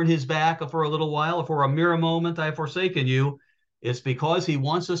does turn his back for a little while, for a mere moment, I have forsaken you, it's because he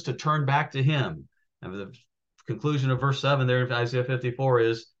wants us to turn back to him. And the conclusion of verse 7 there in Isaiah 54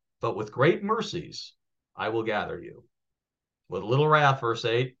 is, but with great mercies, I will gather you. With little wrath, verse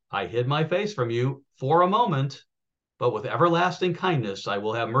 8, I hid my face from you for a moment, but with everlasting kindness, I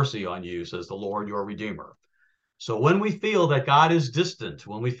will have mercy on you, says the Lord, your Redeemer. So when we feel that God is distant,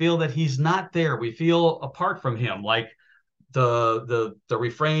 when we feel that he's not there, we feel apart from him, like the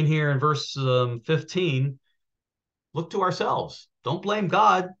refrain here in verse 15, look to ourselves. Don't blame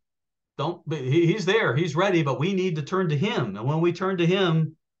God. He's there, he's ready, but we need to turn to him. And when we turn to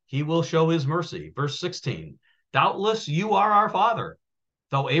him, he will show his mercy. Verse 16, doubtless you are our father.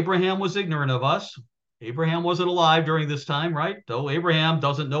 Though Abraham was ignorant of us, Abraham wasn't alive during this time, right? Though Abraham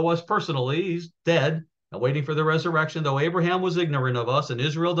doesn't know us personally, he's dead and waiting for the resurrection. Though Abraham was ignorant of us and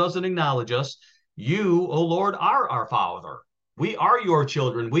Israel doesn't acknowledge us, you, O Lord, are our father. We are your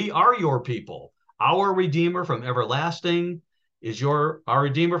children. We are your people. Our Redeemer from everlasting our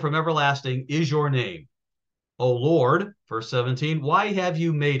Redeemer from everlasting is your name. O Lord, verse 17, why have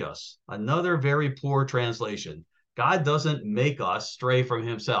you made us? Another very poor translation. God doesn't make us stray from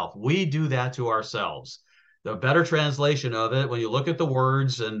himself. We do that to ourselves. The better translation of it, when you look at the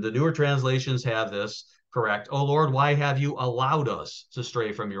words, and the newer translations have this correct. Oh Lord, why have you allowed us to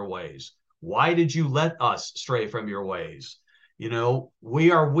stray from your ways? Why did you let us stray from your ways?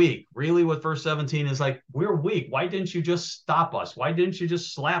 We are weak. Really, what verse 17 is like, we're weak. Why didn't you just stop us? Why didn't you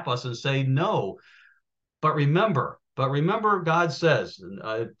just slap us and say no? But remember, God says,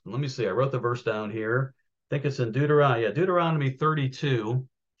 and let me see, I wrote the verse down here. I think it's in Deuteronomy 32.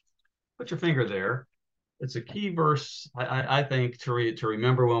 Put your finger there. It's a key verse, I think, to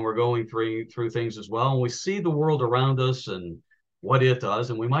remember when we're going through things as well. And we see the world around us and what it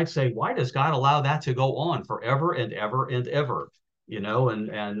does. And we might say, why does God allow that to go on forever and ever and ever?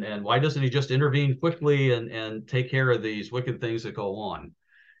 And why doesn't he just intervene quickly and take care of these wicked things that go on?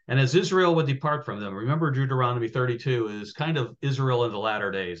 And as Israel would depart from them, remember Deuteronomy 32 is kind of Israel in the latter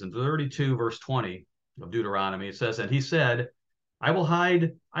days. In 32, verse 20 of Deuteronomy, it says, and he said, I will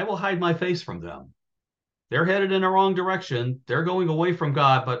hide my face from them. They're headed in the wrong direction. They're going away from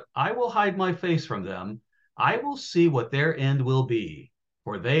God, but I will hide my face from them. I will see what their end will be,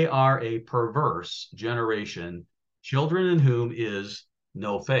 for they are a perverse generation, children in whom is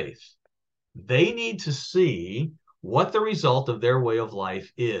no faith. They need to see what the result of their way of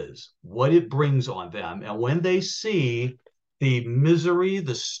life is, what it brings on them. And when they see the misery,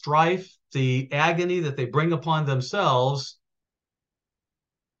 the strife, the agony that they bring upon themselves,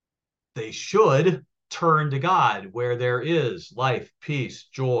 they should turn to God where there is life, peace,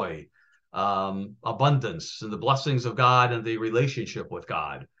 joy, abundance, and the blessings of God and the relationship with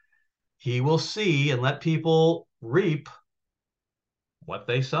God. He will see and let people reap what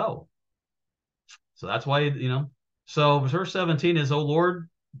they sow. So that's why, so verse 17 is, "O Lord,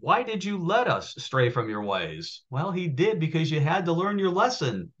 why did you let us stray from your ways?" Well, he did because you had to learn your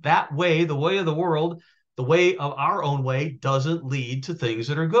lesson. That way, the way of the world, the way of our own way doesn't lead to things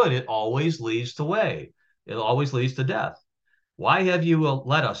that are good. It always leads to way. It always leads to death. Why have you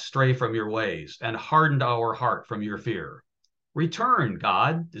let us stray from your ways and hardened our heart from your fear? Return,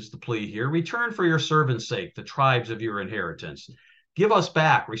 God, is the plea here. Return for your servant's sake, the tribes of your inheritance. Give us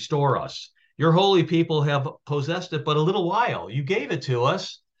back, restore us. Your holy people have possessed it but a little while. You gave it to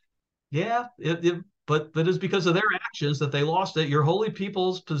us. Yeah, but it's because of their actions that they lost it. Your holy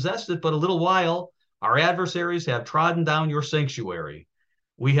peoples possessed it but a little while. Our adversaries have trodden down your sanctuary.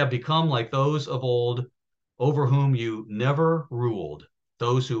 We have become like those of old, over whom you never ruled,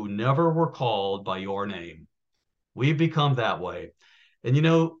 those who never were called by your name. We've become that way. And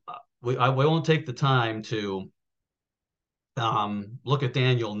we won't take the time to look at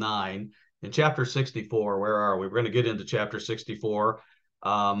Daniel 9 in chapter 64. Where are we? We're going to get into chapter 64.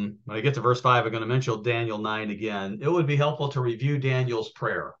 When I get to verse 5, I'm going to mention Daniel 9 again. It would be helpful to review Daniel's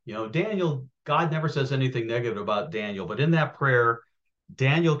prayer. Daniel, God never says anything negative about Daniel, but in that prayer,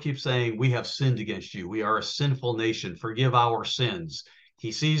 Daniel keeps saying, "We have sinned against you. We are a sinful nation. Forgive our sins."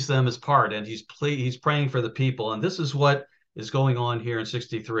 He sees them as part, and he's praying for the people. And this is what is going on here in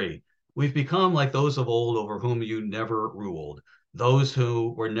 63. We've become like those of old over whom you never ruled, those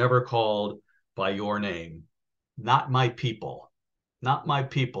who were never called by your name. Not my people. Not my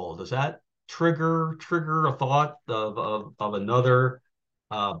people. Does that trigger a thought of another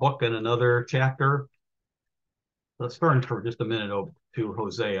book and another chapter? Let's turn for just a minute over to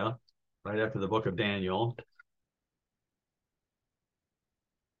Hosea, right after the book of Daniel.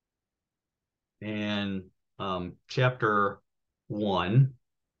 And chapter 1.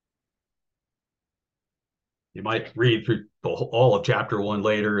 You might read through all of chapter 1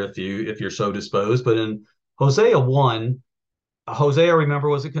 later if you're so disposed. But in Hosea 1, Hosea, remember,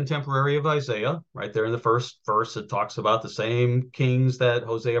 was a contemporary of Isaiah. Right there in the first verse, it talks about the same kings that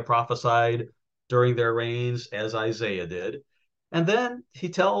Hosea prophesied during their reigns as Isaiah did. And then he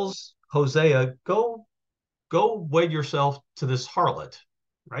tells Hosea, go wed yourself to this harlot,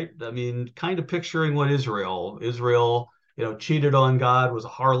 right? I mean, kind of picturing what Israel, cheated on God, was a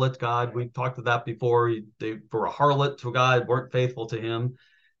harlot God. We talked about that before. They were a harlot to God, weren't faithful to him.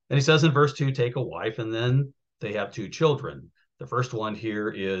 And he says in verse 2, take a wife, and then they have 2 children. The first one here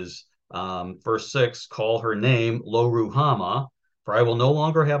is verse 6, call her name Lo Ruhamah, for I will no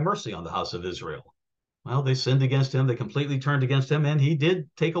longer have mercy on the house of Israel. Well, they sinned against him. They completely turned against him, and he did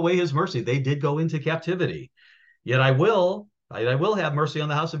take away his mercy. They did go into captivity. Yet I will have mercy on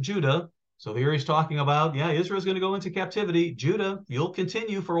the house of Judah. So here he's talking about, Israel's going to go into captivity. Judah, you'll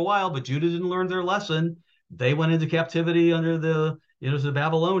continue for a while, but Judah didn't learn their lesson. They went into captivity under the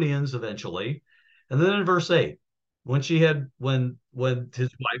Babylonians eventually. And then in verse 8, when his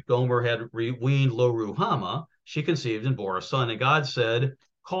wife Gomer had weaned Lo Ruhamah, she conceived and bore a son. And God said,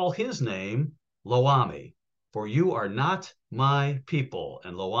 call his name Lo-Ami, for you are not my people.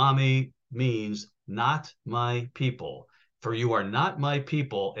 And Lo-Ami means not my people. For you are not my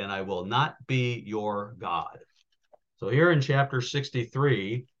people, and I will not be your God. So here in chapter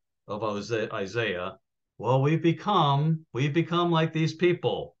 63 of Isaiah, well, we've become like these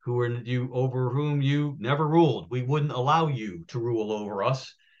people over whom you never ruled. We wouldn't allow you to rule over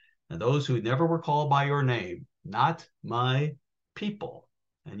us. And those who never were called by your name, not my people.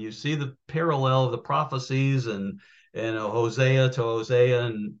 And you see the parallel of the prophecies and Hosea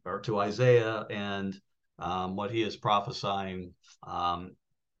to Isaiah and what he is prophesying,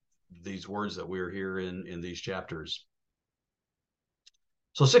 these words that we're here in these chapters.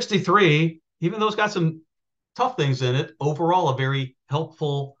 So 63, even though it's got some tough things in it, overall a very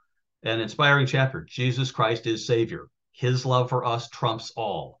helpful and inspiring chapter. Jesus Christ is Savior. His love for us trumps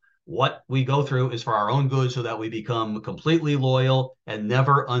all. What we go through is for our own good so that we become completely loyal and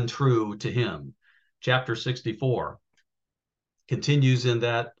never untrue to him. Chapter 64 continues in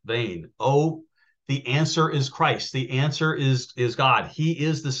that vein. Oh, the answer is Christ. The answer is God. He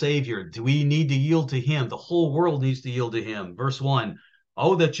is the Savior. We need to yield to him. The whole world needs to yield to him. Verse 1,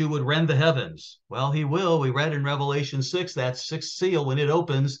 oh, that you would rend the heavens. Well, he will. We read in Revelation 6, that 6th seal, when it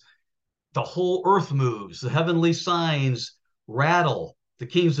opens, the whole earth moves. The heavenly signs rattle the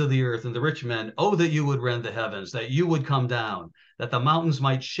kings of the earth and the rich men. Oh, that you would rend the heavens, that you would come down, that the mountains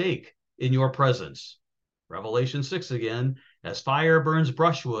might shake in your presence. Revelation 6 again, as fire burns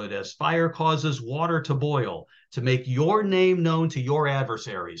brushwood, as fire causes water to boil, to make your name known to your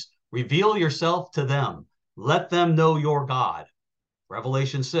adversaries. Reveal yourself to them. Let them know your God.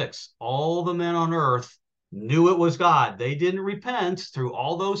 Revelation 6, all the men on earth knew it was God. They didn't repent through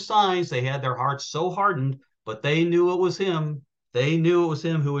all those signs. They had their hearts so hardened, but they knew it was him. They knew it was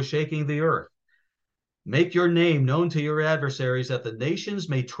him who was shaking the earth. Make your name known to your adversaries, that the nations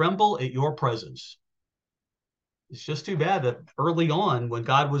may tremble at your presence. It's just too bad that early on, when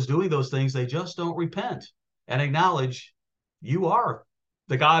God was doing those things, they just don't repent and acknowledge you are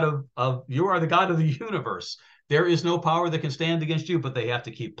the God you are the God of the universe. There is no power that can stand against you, but they have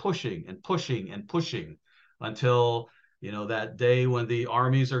to keep pushing and pushing and pushing until, that day when the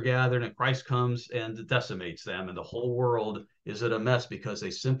armies are gathered and Christ comes and decimates them, and the whole world is at a mess because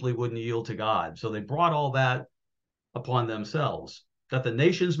they simply wouldn't yield to God. So they brought all that upon themselves, that the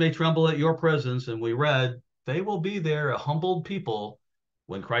nations may tremble at your presence. And we read, they will be there, a humbled people,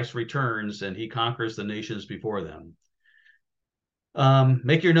 when Christ returns and he conquers the nations before them.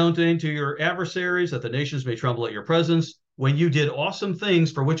 Make your known thing to your adversaries, that the nations may tremble at your presence. When you did awesome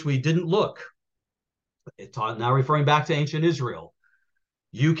things for which we didn't look. It's now referring back to ancient Israel.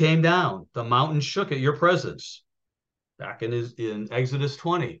 You came down, the mountain shook at your presence. Back in Exodus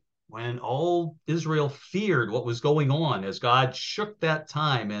 20, when all Israel feared what was going on, as God shook that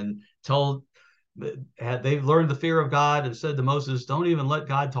time and they learned the fear of God and said to Moses, don't even let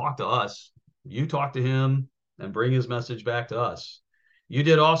God talk to us. You talk to him and bring his message back to us. You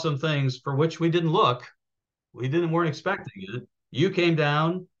did awesome things for which we didn't look. Weren't expecting it. You came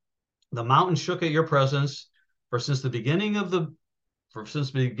down, the mountain shook at your presence, for since the beginning of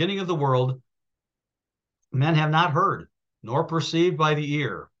the world, men have not heard, nor perceived by the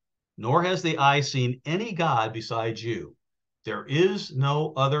ear, nor has the eye seen any God besides you. There is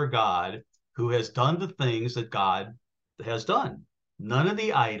no other God who has done the things that God has done. None of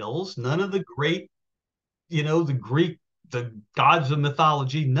the idols, none of the great, the gods of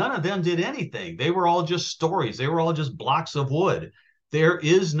mythology, none of them did anything. They were all just stories. They were all just blocks of wood. There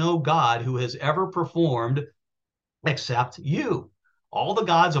is no God who has ever performed except you. All the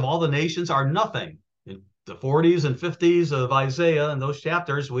gods of all the nations are nothing. In the 40s and 50s of Isaiah and those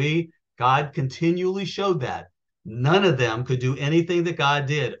chapters, God continually showed that. None of them could do anything that God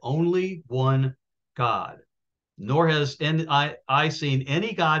did. Only one God. Nor has I seen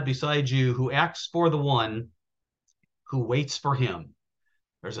any God besides you who acts for the one who waits for him.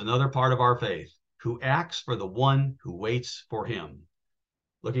 There's another part of our faith, who acts for the one who waits for him.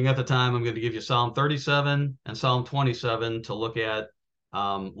 Looking at the time, I'm going to give you Psalm 37 and Psalm 27 to look at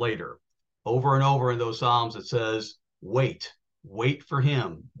later. Over and over in those Psalms, it says, wait for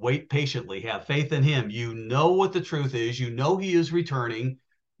him, wait patiently, have faith in him. You know what the truth is. You know he is returning.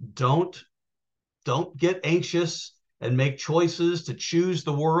 Don't get anxious and make choices to choose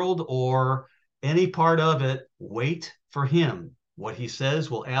the world or any part of it. Wait for him. What he says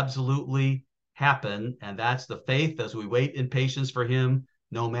will absolutely happen. And that's the faith as we wait in patience for him,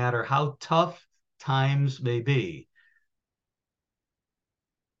 no matter how tough times may be.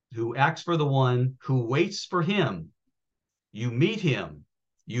 Who acts for the one who waits for him. You meet him.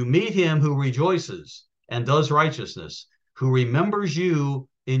 You meet him who rejoices and does righteousness, who remembers you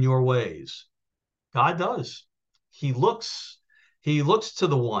in your ways. God does. He looks to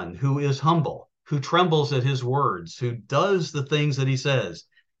the one who is humble, who trembles at his words, who does the things that he says.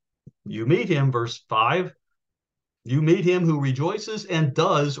 You meet him, verse 5. You meet him who rejoices and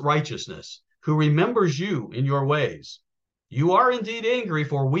does righteousness, who remembers you in your ways. You are indeed angry,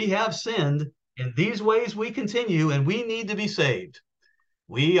 for we have sinned. In these ways we continue, and we need to be saved.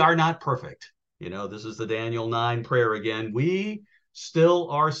 We are not perfect. This is the Daniel 9 prayer again. We still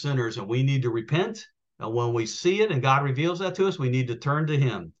are sinners, and we need to repent. And when we see it and God reveals that to us, we need to turn to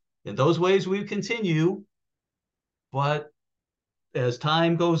him. In those ways we continue, but as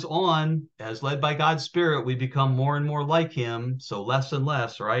time goes on, as led by God's Spirit, we become more and more like him, so less and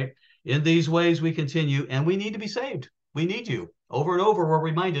less, right? In these ways we continue, and we need to be saved. We need you. Over and over, we're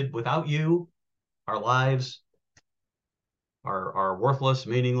reminded, without you, our lives are worthless,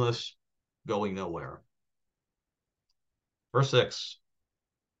 meaningless, going nowhere. Verse 6,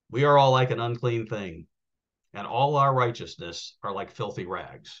 we are all like an unclean thing, and all our righteousness are like filthy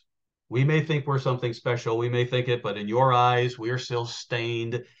rags. We may think we're something special. We may think it, but in your eyes, we are still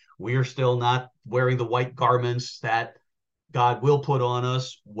stained. We are still not wearing the white garments that God will put on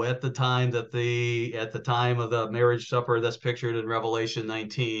us at the time of the marriage supper that's pictured in Revelation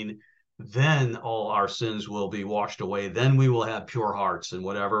 19. Then all our sins will be washed away. Then we will have pure hearts and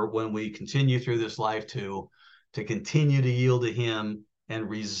whatever, when we continue through this life to continue to yield to him and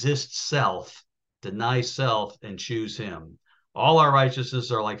resist self, deny self, and choose him. All our righteousness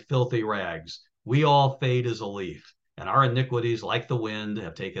are like filthy rags. We all fade as a leaf, and our iniquities, like the wind,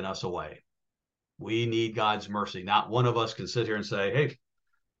 have taken us away. We need God's mercy. Not one of us can sit here and say,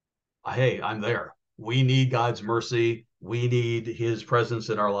 hey, I'm there. We need God's mercy. We need his presence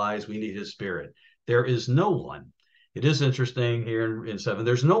in our lives. We need his spirit. There is no one. It is interesting here in 7.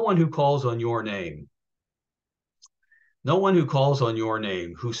 There's no one who calls on your name. No one who calls on your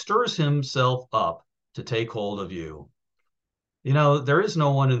name, who stirs himself up to take hold of you. You know, there is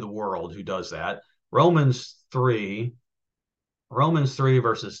no one in the world who does that. Romans 3,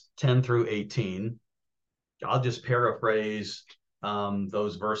 verses 10 through 18. I'll just paraphrase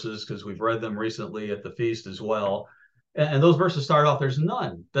those verses because we've read them recently at the feast as well. And those verses start off, there's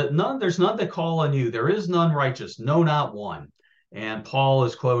none that call on you. There is none righteous, no, not one. And Paul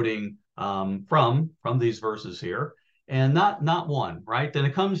is quoting from these verses here, and not one, right? Then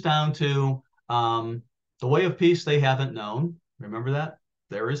it comes down to the way of peace they haven't known. Remember that?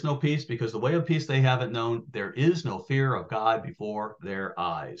 There is no peace because the way of peace they haven't known. There is no fear of God before their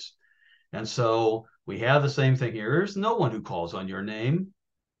eyes. And so we have the same thing here. There's no one who calls on your name.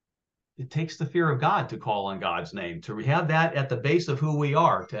 It takes the fear of God to call on God's name, to have that at the base of who we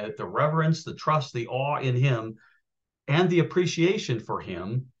are, to the reverence, the trust, the awe in him, and the appreciation for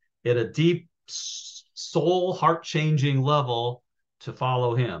him at a deep soul, heart-changing level to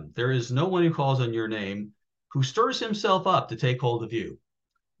follow him. There is no one who calls on your name who stirs himself up to take hold of you.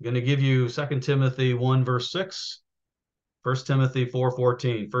 I'm going to give you 2 Timothy 1, verse 6, 1 Timothy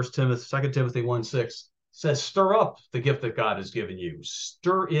 4:14, 2 Timothy 1:6 says, stir up the gift that God has given you.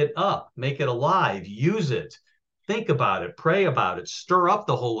 Stir it up, make it alive, use it, think about it, pray about it, stir up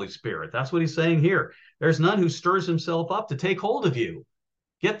the Holy Spirit. That's what he's saying here. There's none who stirs himself up to take hold of you.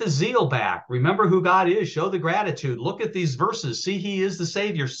 Get the zeal back. Remember who God is. Show the gratitude. Look at these verses. See, he is the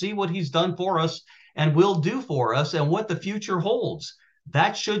Savior. See what he's done for us and will do for us and what the future holds.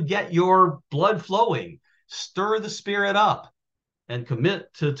 That should get your blood flowing. Stir the Spirit up and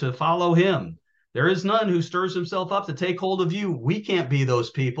commit to follow him. There is none who stirs himself up to take hold of you. We can't be those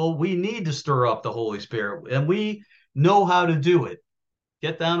people. We need to stir up the Holy Spirit, and we know how to do it.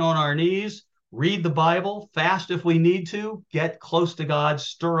 Get down on our knees, read the Bible, fast if we need to, get close to God,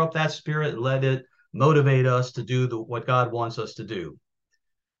 stir up that Spirit, and let it motivate us to do what God wants us to do.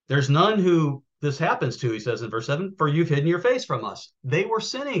 There's none who this happens to, he says in verse 7, for you've hidden your face from us. They were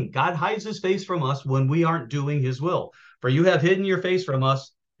sinning. God hides his face from us when we aren't doing his will. For you have hidden your face from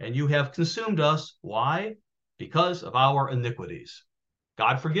us, and you have consumed us. Why? Because of our iniquities.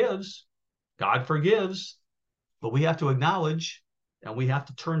 God forgives, but we have to acknowledge and we have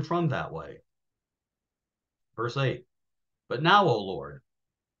to turn from that way. Verse 8, but now, O Lord,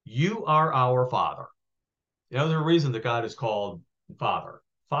 you are our Father. You know, there's a reason that God is called Father.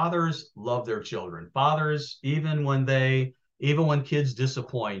 Fathers love their children. Fathers, even when kids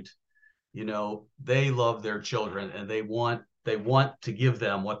disappoint, you know, they love their children and they want to give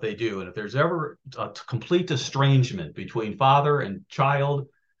them what they do. And if there's ever a complete estrangement between father and child,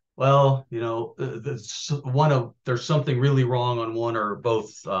 well, you know, there's something really wrong on one or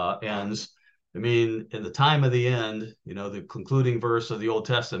both ends. I mean, in the time of the end, you know, the concluding verse of the Old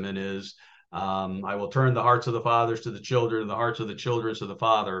Testament is, I will turn the hearts of the fathers to the children, and the hearts of the children to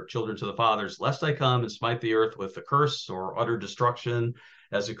the children to the fathers, lest I come and smite the earth with the curse or utter destruction,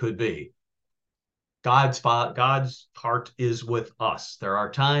 as it could be. God's heart is with us. There are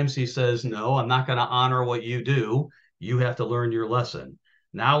times he says, no, I'm not going to honor what you do. You have to learn your lesson.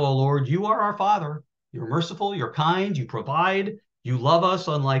 Now, O Lord, you are our Father. You're merciful, you're kind, you provide, you love us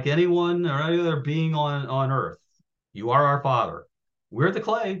unlike anyone or any other being on earth. You are our Father. We're the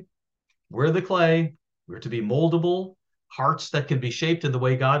clay. We're the clay. We're to be moldable, hearts that can be shaped in the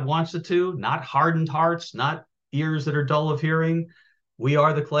way God wants it to, not hardened hearts, not ears that are dull of hearing. We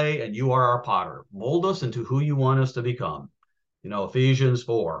are the clay and you are our potter. Mold us into who you want us to become. You know, Ephesians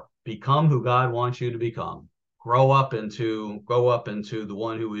 4, become who God wants you to become. Grow up into the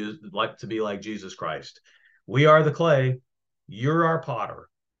one who is like to be like Jesus Christ. We are the clay. You're our potter.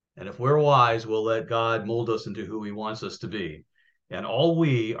 And if we're wise, we'll let God mold us into who he wants us to be. And all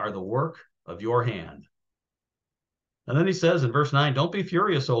we are the work of your hand. And then he says in verse 9, don't be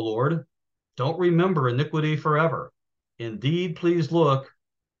furious, O Lord. Don't remember iniquity forever. Indeed, please look,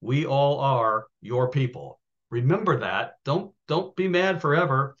 we all are your people. Remember that. Don't be mad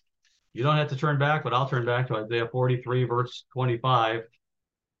forever. You don't have to turn back, but I'll turn back to Isaiah 43, verse 25.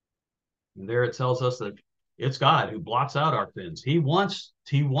 And there it tells us that it's God who blots out our sins. He wants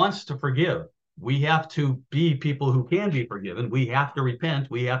to forgive. We have to be people who can be forgiven. We have to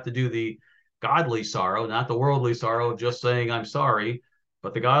repent. We have to do the godly sorrow, not the worldly sorrow of just saying I'm sorry,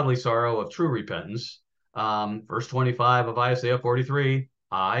 but the godly sorrow of true repentance. Verse 25 of Isaiah 43,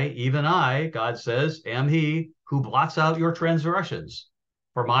 even I, God says, am he who blots out your transgressions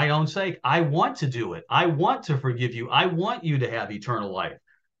for my own sake. I want to do it. I want to forgive you. I want you to have eternal life.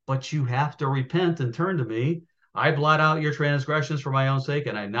 but you have to repent and turn to me. I blot out your transgressions for my own sake,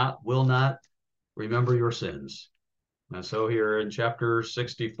 and I will not remember your sins. And so here in chapter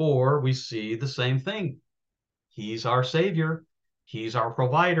 64, we see the same thing. He's our Savior. He's our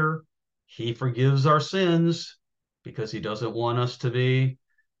provider. He forgives our sins because he doesn't want us to be,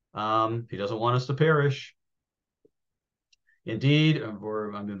 he doesn't want us to perish. Indeed,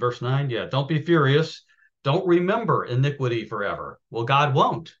 I'm in verse 9. Yeah, don't be furious. Don't remember iniquity forever. Well, God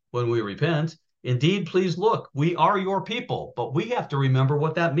won't when we repent. Indeed, please look, we are your people, but we have to remember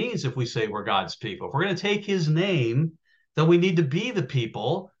what that means if we say we're God's people. If we're going to take his name, then we need to be the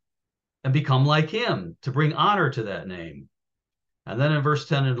people and become like him to bring honor to that name. And then in verse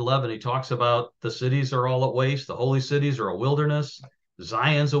 10 and 11, he talks about the cities are all at waste. The holy cities are a wilderness.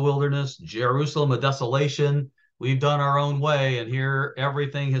 Zion's a wilderness. Jerusalem a desolation. We've done our own way. And here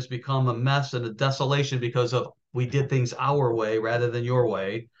everything has become a mess and a desolation because of we did things our way rather than your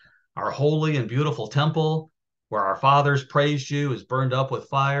way. Our holy and beautiful temple where our fathers praised you is burned up with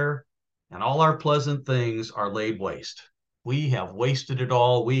fire. And all our pleasant things are laid waste. We have wasted it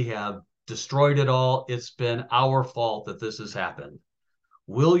all. We have destroyed it all. It's been our fault that this has happened.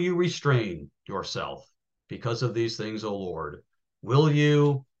 Will you restrain yourself because of these things, O Lord? Will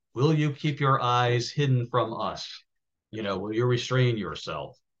you keep your eyes hidden from us? Will you restrain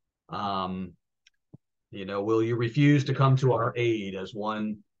yourself? Um, will you refuse to come to our aid as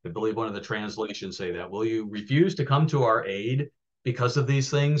I believe one of the translations say that. Will you refuse to come to our aid because of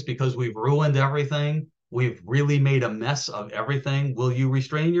these things? Because we've ruined everything? We've really made a mess of everything. Will you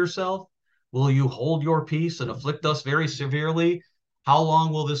restrain yourself? Will you hold your peace and afflict us very severely? How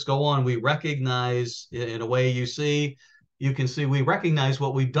long will this go on? We recognize, in a way you can see, we recognize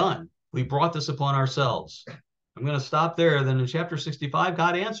what we've done. We brought this upon ourselves. I'm going to stop there. Then in chapter 65,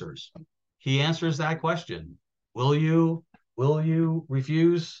 God answers. He answers that question. Will you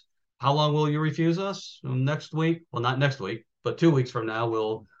refuse? How long will you refuse us? Next week? Well, not next week, but 2 weeks from now,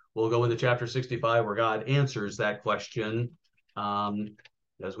 we'll go into chapter 65 where God answers that question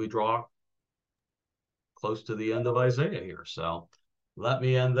as we draw close to the end of Isaiah here. So let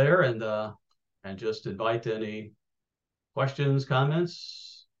me end there and just invite any questions,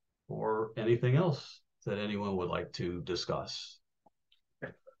 comments, or anything else that anyone would like to discuss.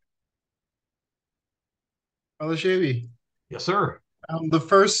 Brother Shabi. Yes, sir. The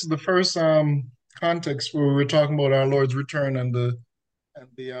first context where we were talking about our Lord's return and the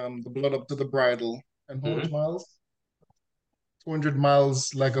blood up to the bridle and how much miles? 200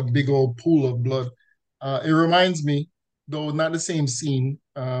 miles, like a big old pool of blood. It reminds me, though not the same scene,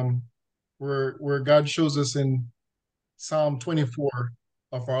 where God shows us in Psalm 24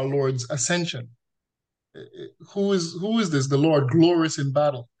 of our Lord's ascension. Who is this? The Lord, glorious in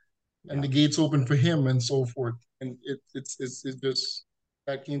battle, and the gates open for him, and so forth. And it's just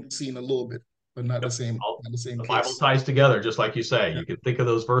that came to scene a little bit, but not the same, not the same The Bible case. ties together, just like you say. Yeah. You can think of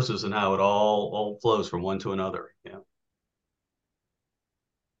those verses and how it all flows from one to another. Yeah.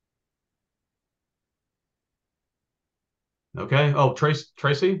 Okay. Oh,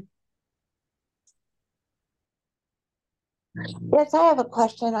 Tracy? Yes, I have a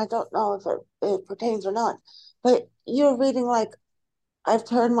question. I don't know if it pertains or not, but you're reading like, I've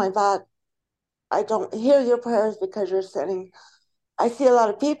turned my back. I don't hear your prayers because you're sitting. I see a lot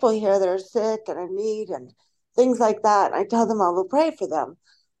of people here that are sick and in need and things like that. I tell them I will pray for them.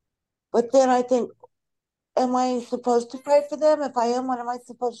 But then I think, am I supposed to pray for them? If I am, what am I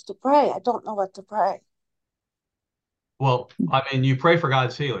supposed to pray? I don't know what to pray. Well, I mean, you pray for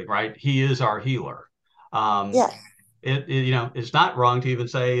God's healing, right? He is our healer. Um, Yes. it's not wrong to even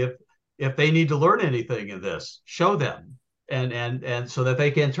say if they need to learn anything in this, show them and so that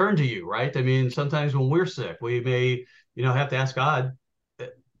they can turn to you, right? I mean, sometimes when we're sick, we may, have to ask God,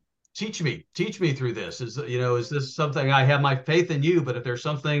 teach me through this. Is this something I have my faith in you, but if there's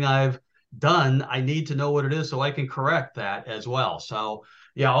something I've done, I need to know what it is so I can correct that as well. So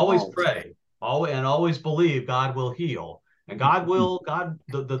yeah, always Right. pray, always believe God will heal. And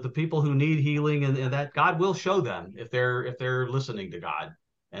the people who need healing and that God will show them if they're listening to God,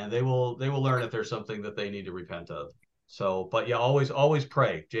 and they will learn if there's something that they need to repent of. So, but yeah, always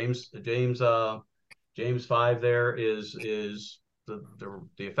pray. James 5 there is the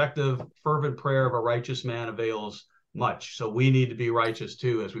effective, fervent prayer of a righteous man avails much. So we need to be righteous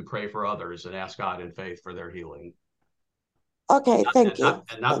too as we pray for others and ask God in faith for their healing. Okay, And thank you.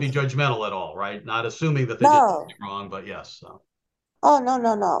 not be judgmental at all, right? Not assuming that they did No. something wrong, but yes. So, Oh, no,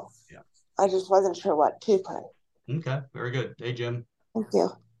 no, no. yeah. I just wasn't sure what to pray. Okay, very good. Hey, Jim. Thank you.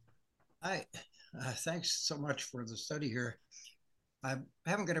 Hi. Thanks so much for the study here. I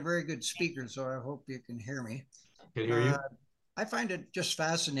haven't got a very good speaker, so I hope you can hear me. Can hear you. I find it just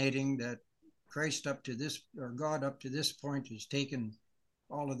fascinating that Christ up to this, or God up to this point, has taken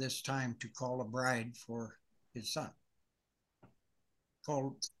all of this time to call a bride for his son.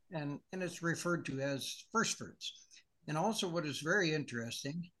 And it's referred to as first fruits. And also what is very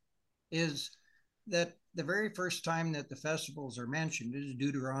interesting is that the very first time that the festivals are mentioned is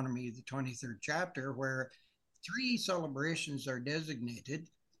Deuteronomy, the 23rd chapter, where 3 celebrations are designated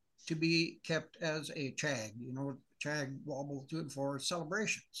to be kept as a chag, chag wobble to and for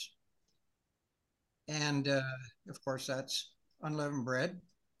celebrations. And of course, that's unleavened bread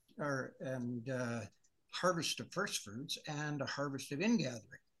and harvest of first fruits and a harvest of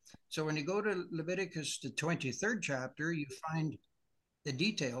ingathering. So when you go to Leviticus, the 23rd chapter, you find the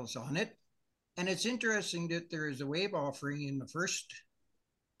details on it. And it's interesting that there is a wave offering in the first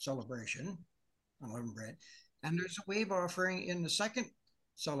celebration, unleavened bread, and there's a wave offering in the second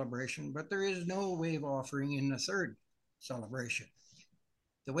celebration, but there is no wave offering in the third celebration.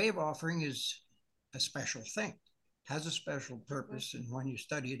 The wave offering is a special thing, has a special purpose, and when you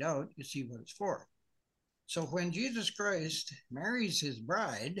study it out, you see what it's for. So when Jesus Christ marries his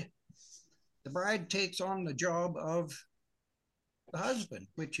bride, the bride takes on the job of the husband,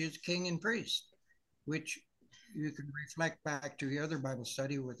 which is king and priest, which you can reflect back to the other Bible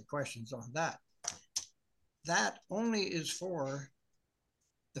study with the questions on that. That only is for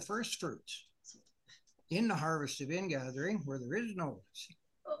the first fruits. In the harvest of ingathering, where there is no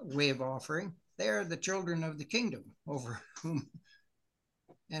wave offering, they are the children of the kingdom over whom,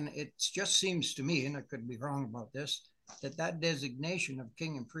 and it just seems to me, and I could be wrong about this, that designation of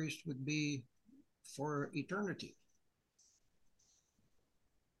king and priest would be for eternity.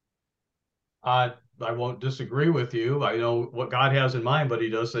 I won't disagree with you. I know what God has in mind, but he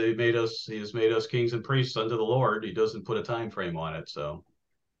does say he has made us kings and priests unto the Lord. He doesn't put a time frame on it. So,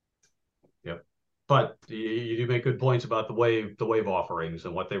 yep. But you do make good points about the wave offerings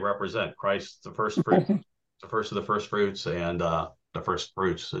and what they represent. Christ, the first fruit, the first of the first fruits, and the first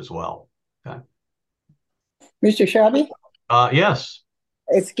fruits as well. Okay. Mr. Shabi? Yes.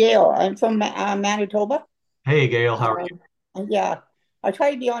 It's Gail. I'm from Manitoba. Hey, Gail, how are you? Yeah, I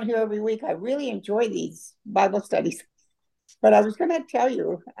try to be on here every week. I really enjoy these Bible studies. But I was going to tell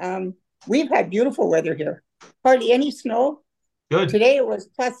you, we've had beautiful weather here. Hardly any snow. Good. Today it was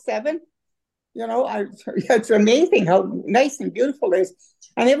 +7. It's amazing how nice and beautiful it is.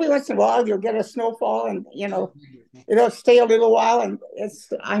 And every once in a while you'll get a snowfall, and it'll stay a little while, and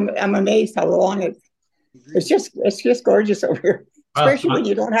I'm amazed how long it's just gorgeous over here. Especially when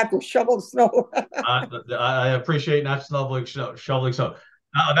you don't have to shovel snow. I appreciate not shoveling snow.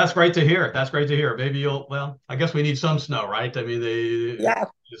 That's great to hear. That's great to hear. Maybe I guess we need some snow, right? I mean, you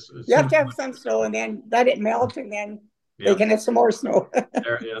have to have some snow and then let it melt, and then they can have some more snow.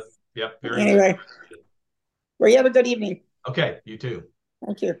 Yep. Anyway, well, you have a good evening. Okay, you too.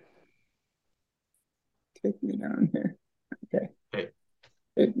 Thank you. Take me down here. Okay. Hey.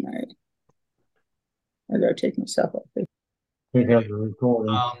 Good night. I gotta take myself up there. We have the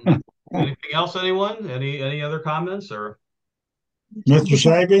recording. Anything else, anyone? Any other comments or? Mr.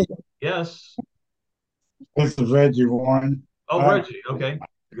 Shabi? Yes. This is Reggie Warren. Oh, Reggie. Okay.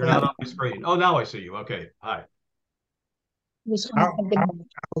 You're not on my screen. Oh, now I see you. Okay. Hi. I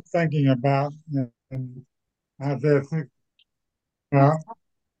was thinking about Isaiah 6,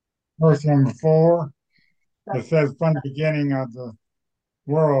 verse number 4. It says, from the beginning of the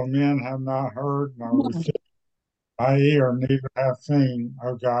world, men have not heard nor received by ear, neither have seen,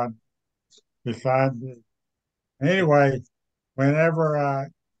 O God, beside thee. Anyway, whenever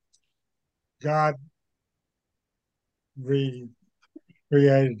God recreated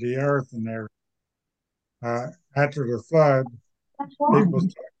the earth and everything, after the flood,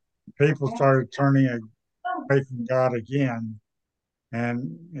 people started turning away from God again.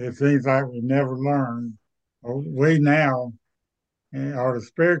 And it seems like we never learned. We now are the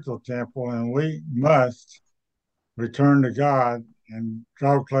spiritual temple, and we must return to God and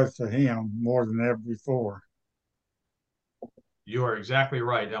draw close to Him more than ever before. You are exactly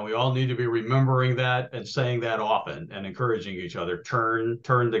right. Now we all need to be remembering that and saying that often and encouraging each other. Turn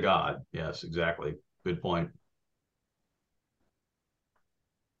to God. Yes, exactly. Good point.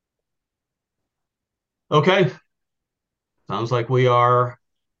 Okay. Sounds like we are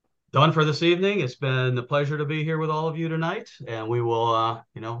done for this evening. It's been a pleasure to be here with all of you tonight, and we will,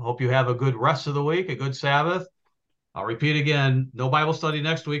 hope you have a good rest of the week, a good Sabbath. I'll repeat again, no Bible study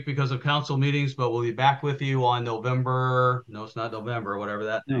next week because of council meetings, but we'll be back with you on November. No, it's not November, whatever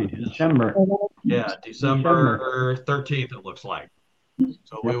that date is. December. Yeah, December 13th, it looks like.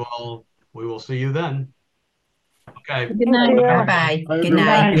 So we will see you then. Okay. Good night. Bye-bye. Good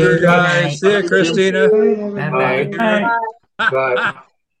night. Good night. See you, Christina. Bye-bye. Bye. but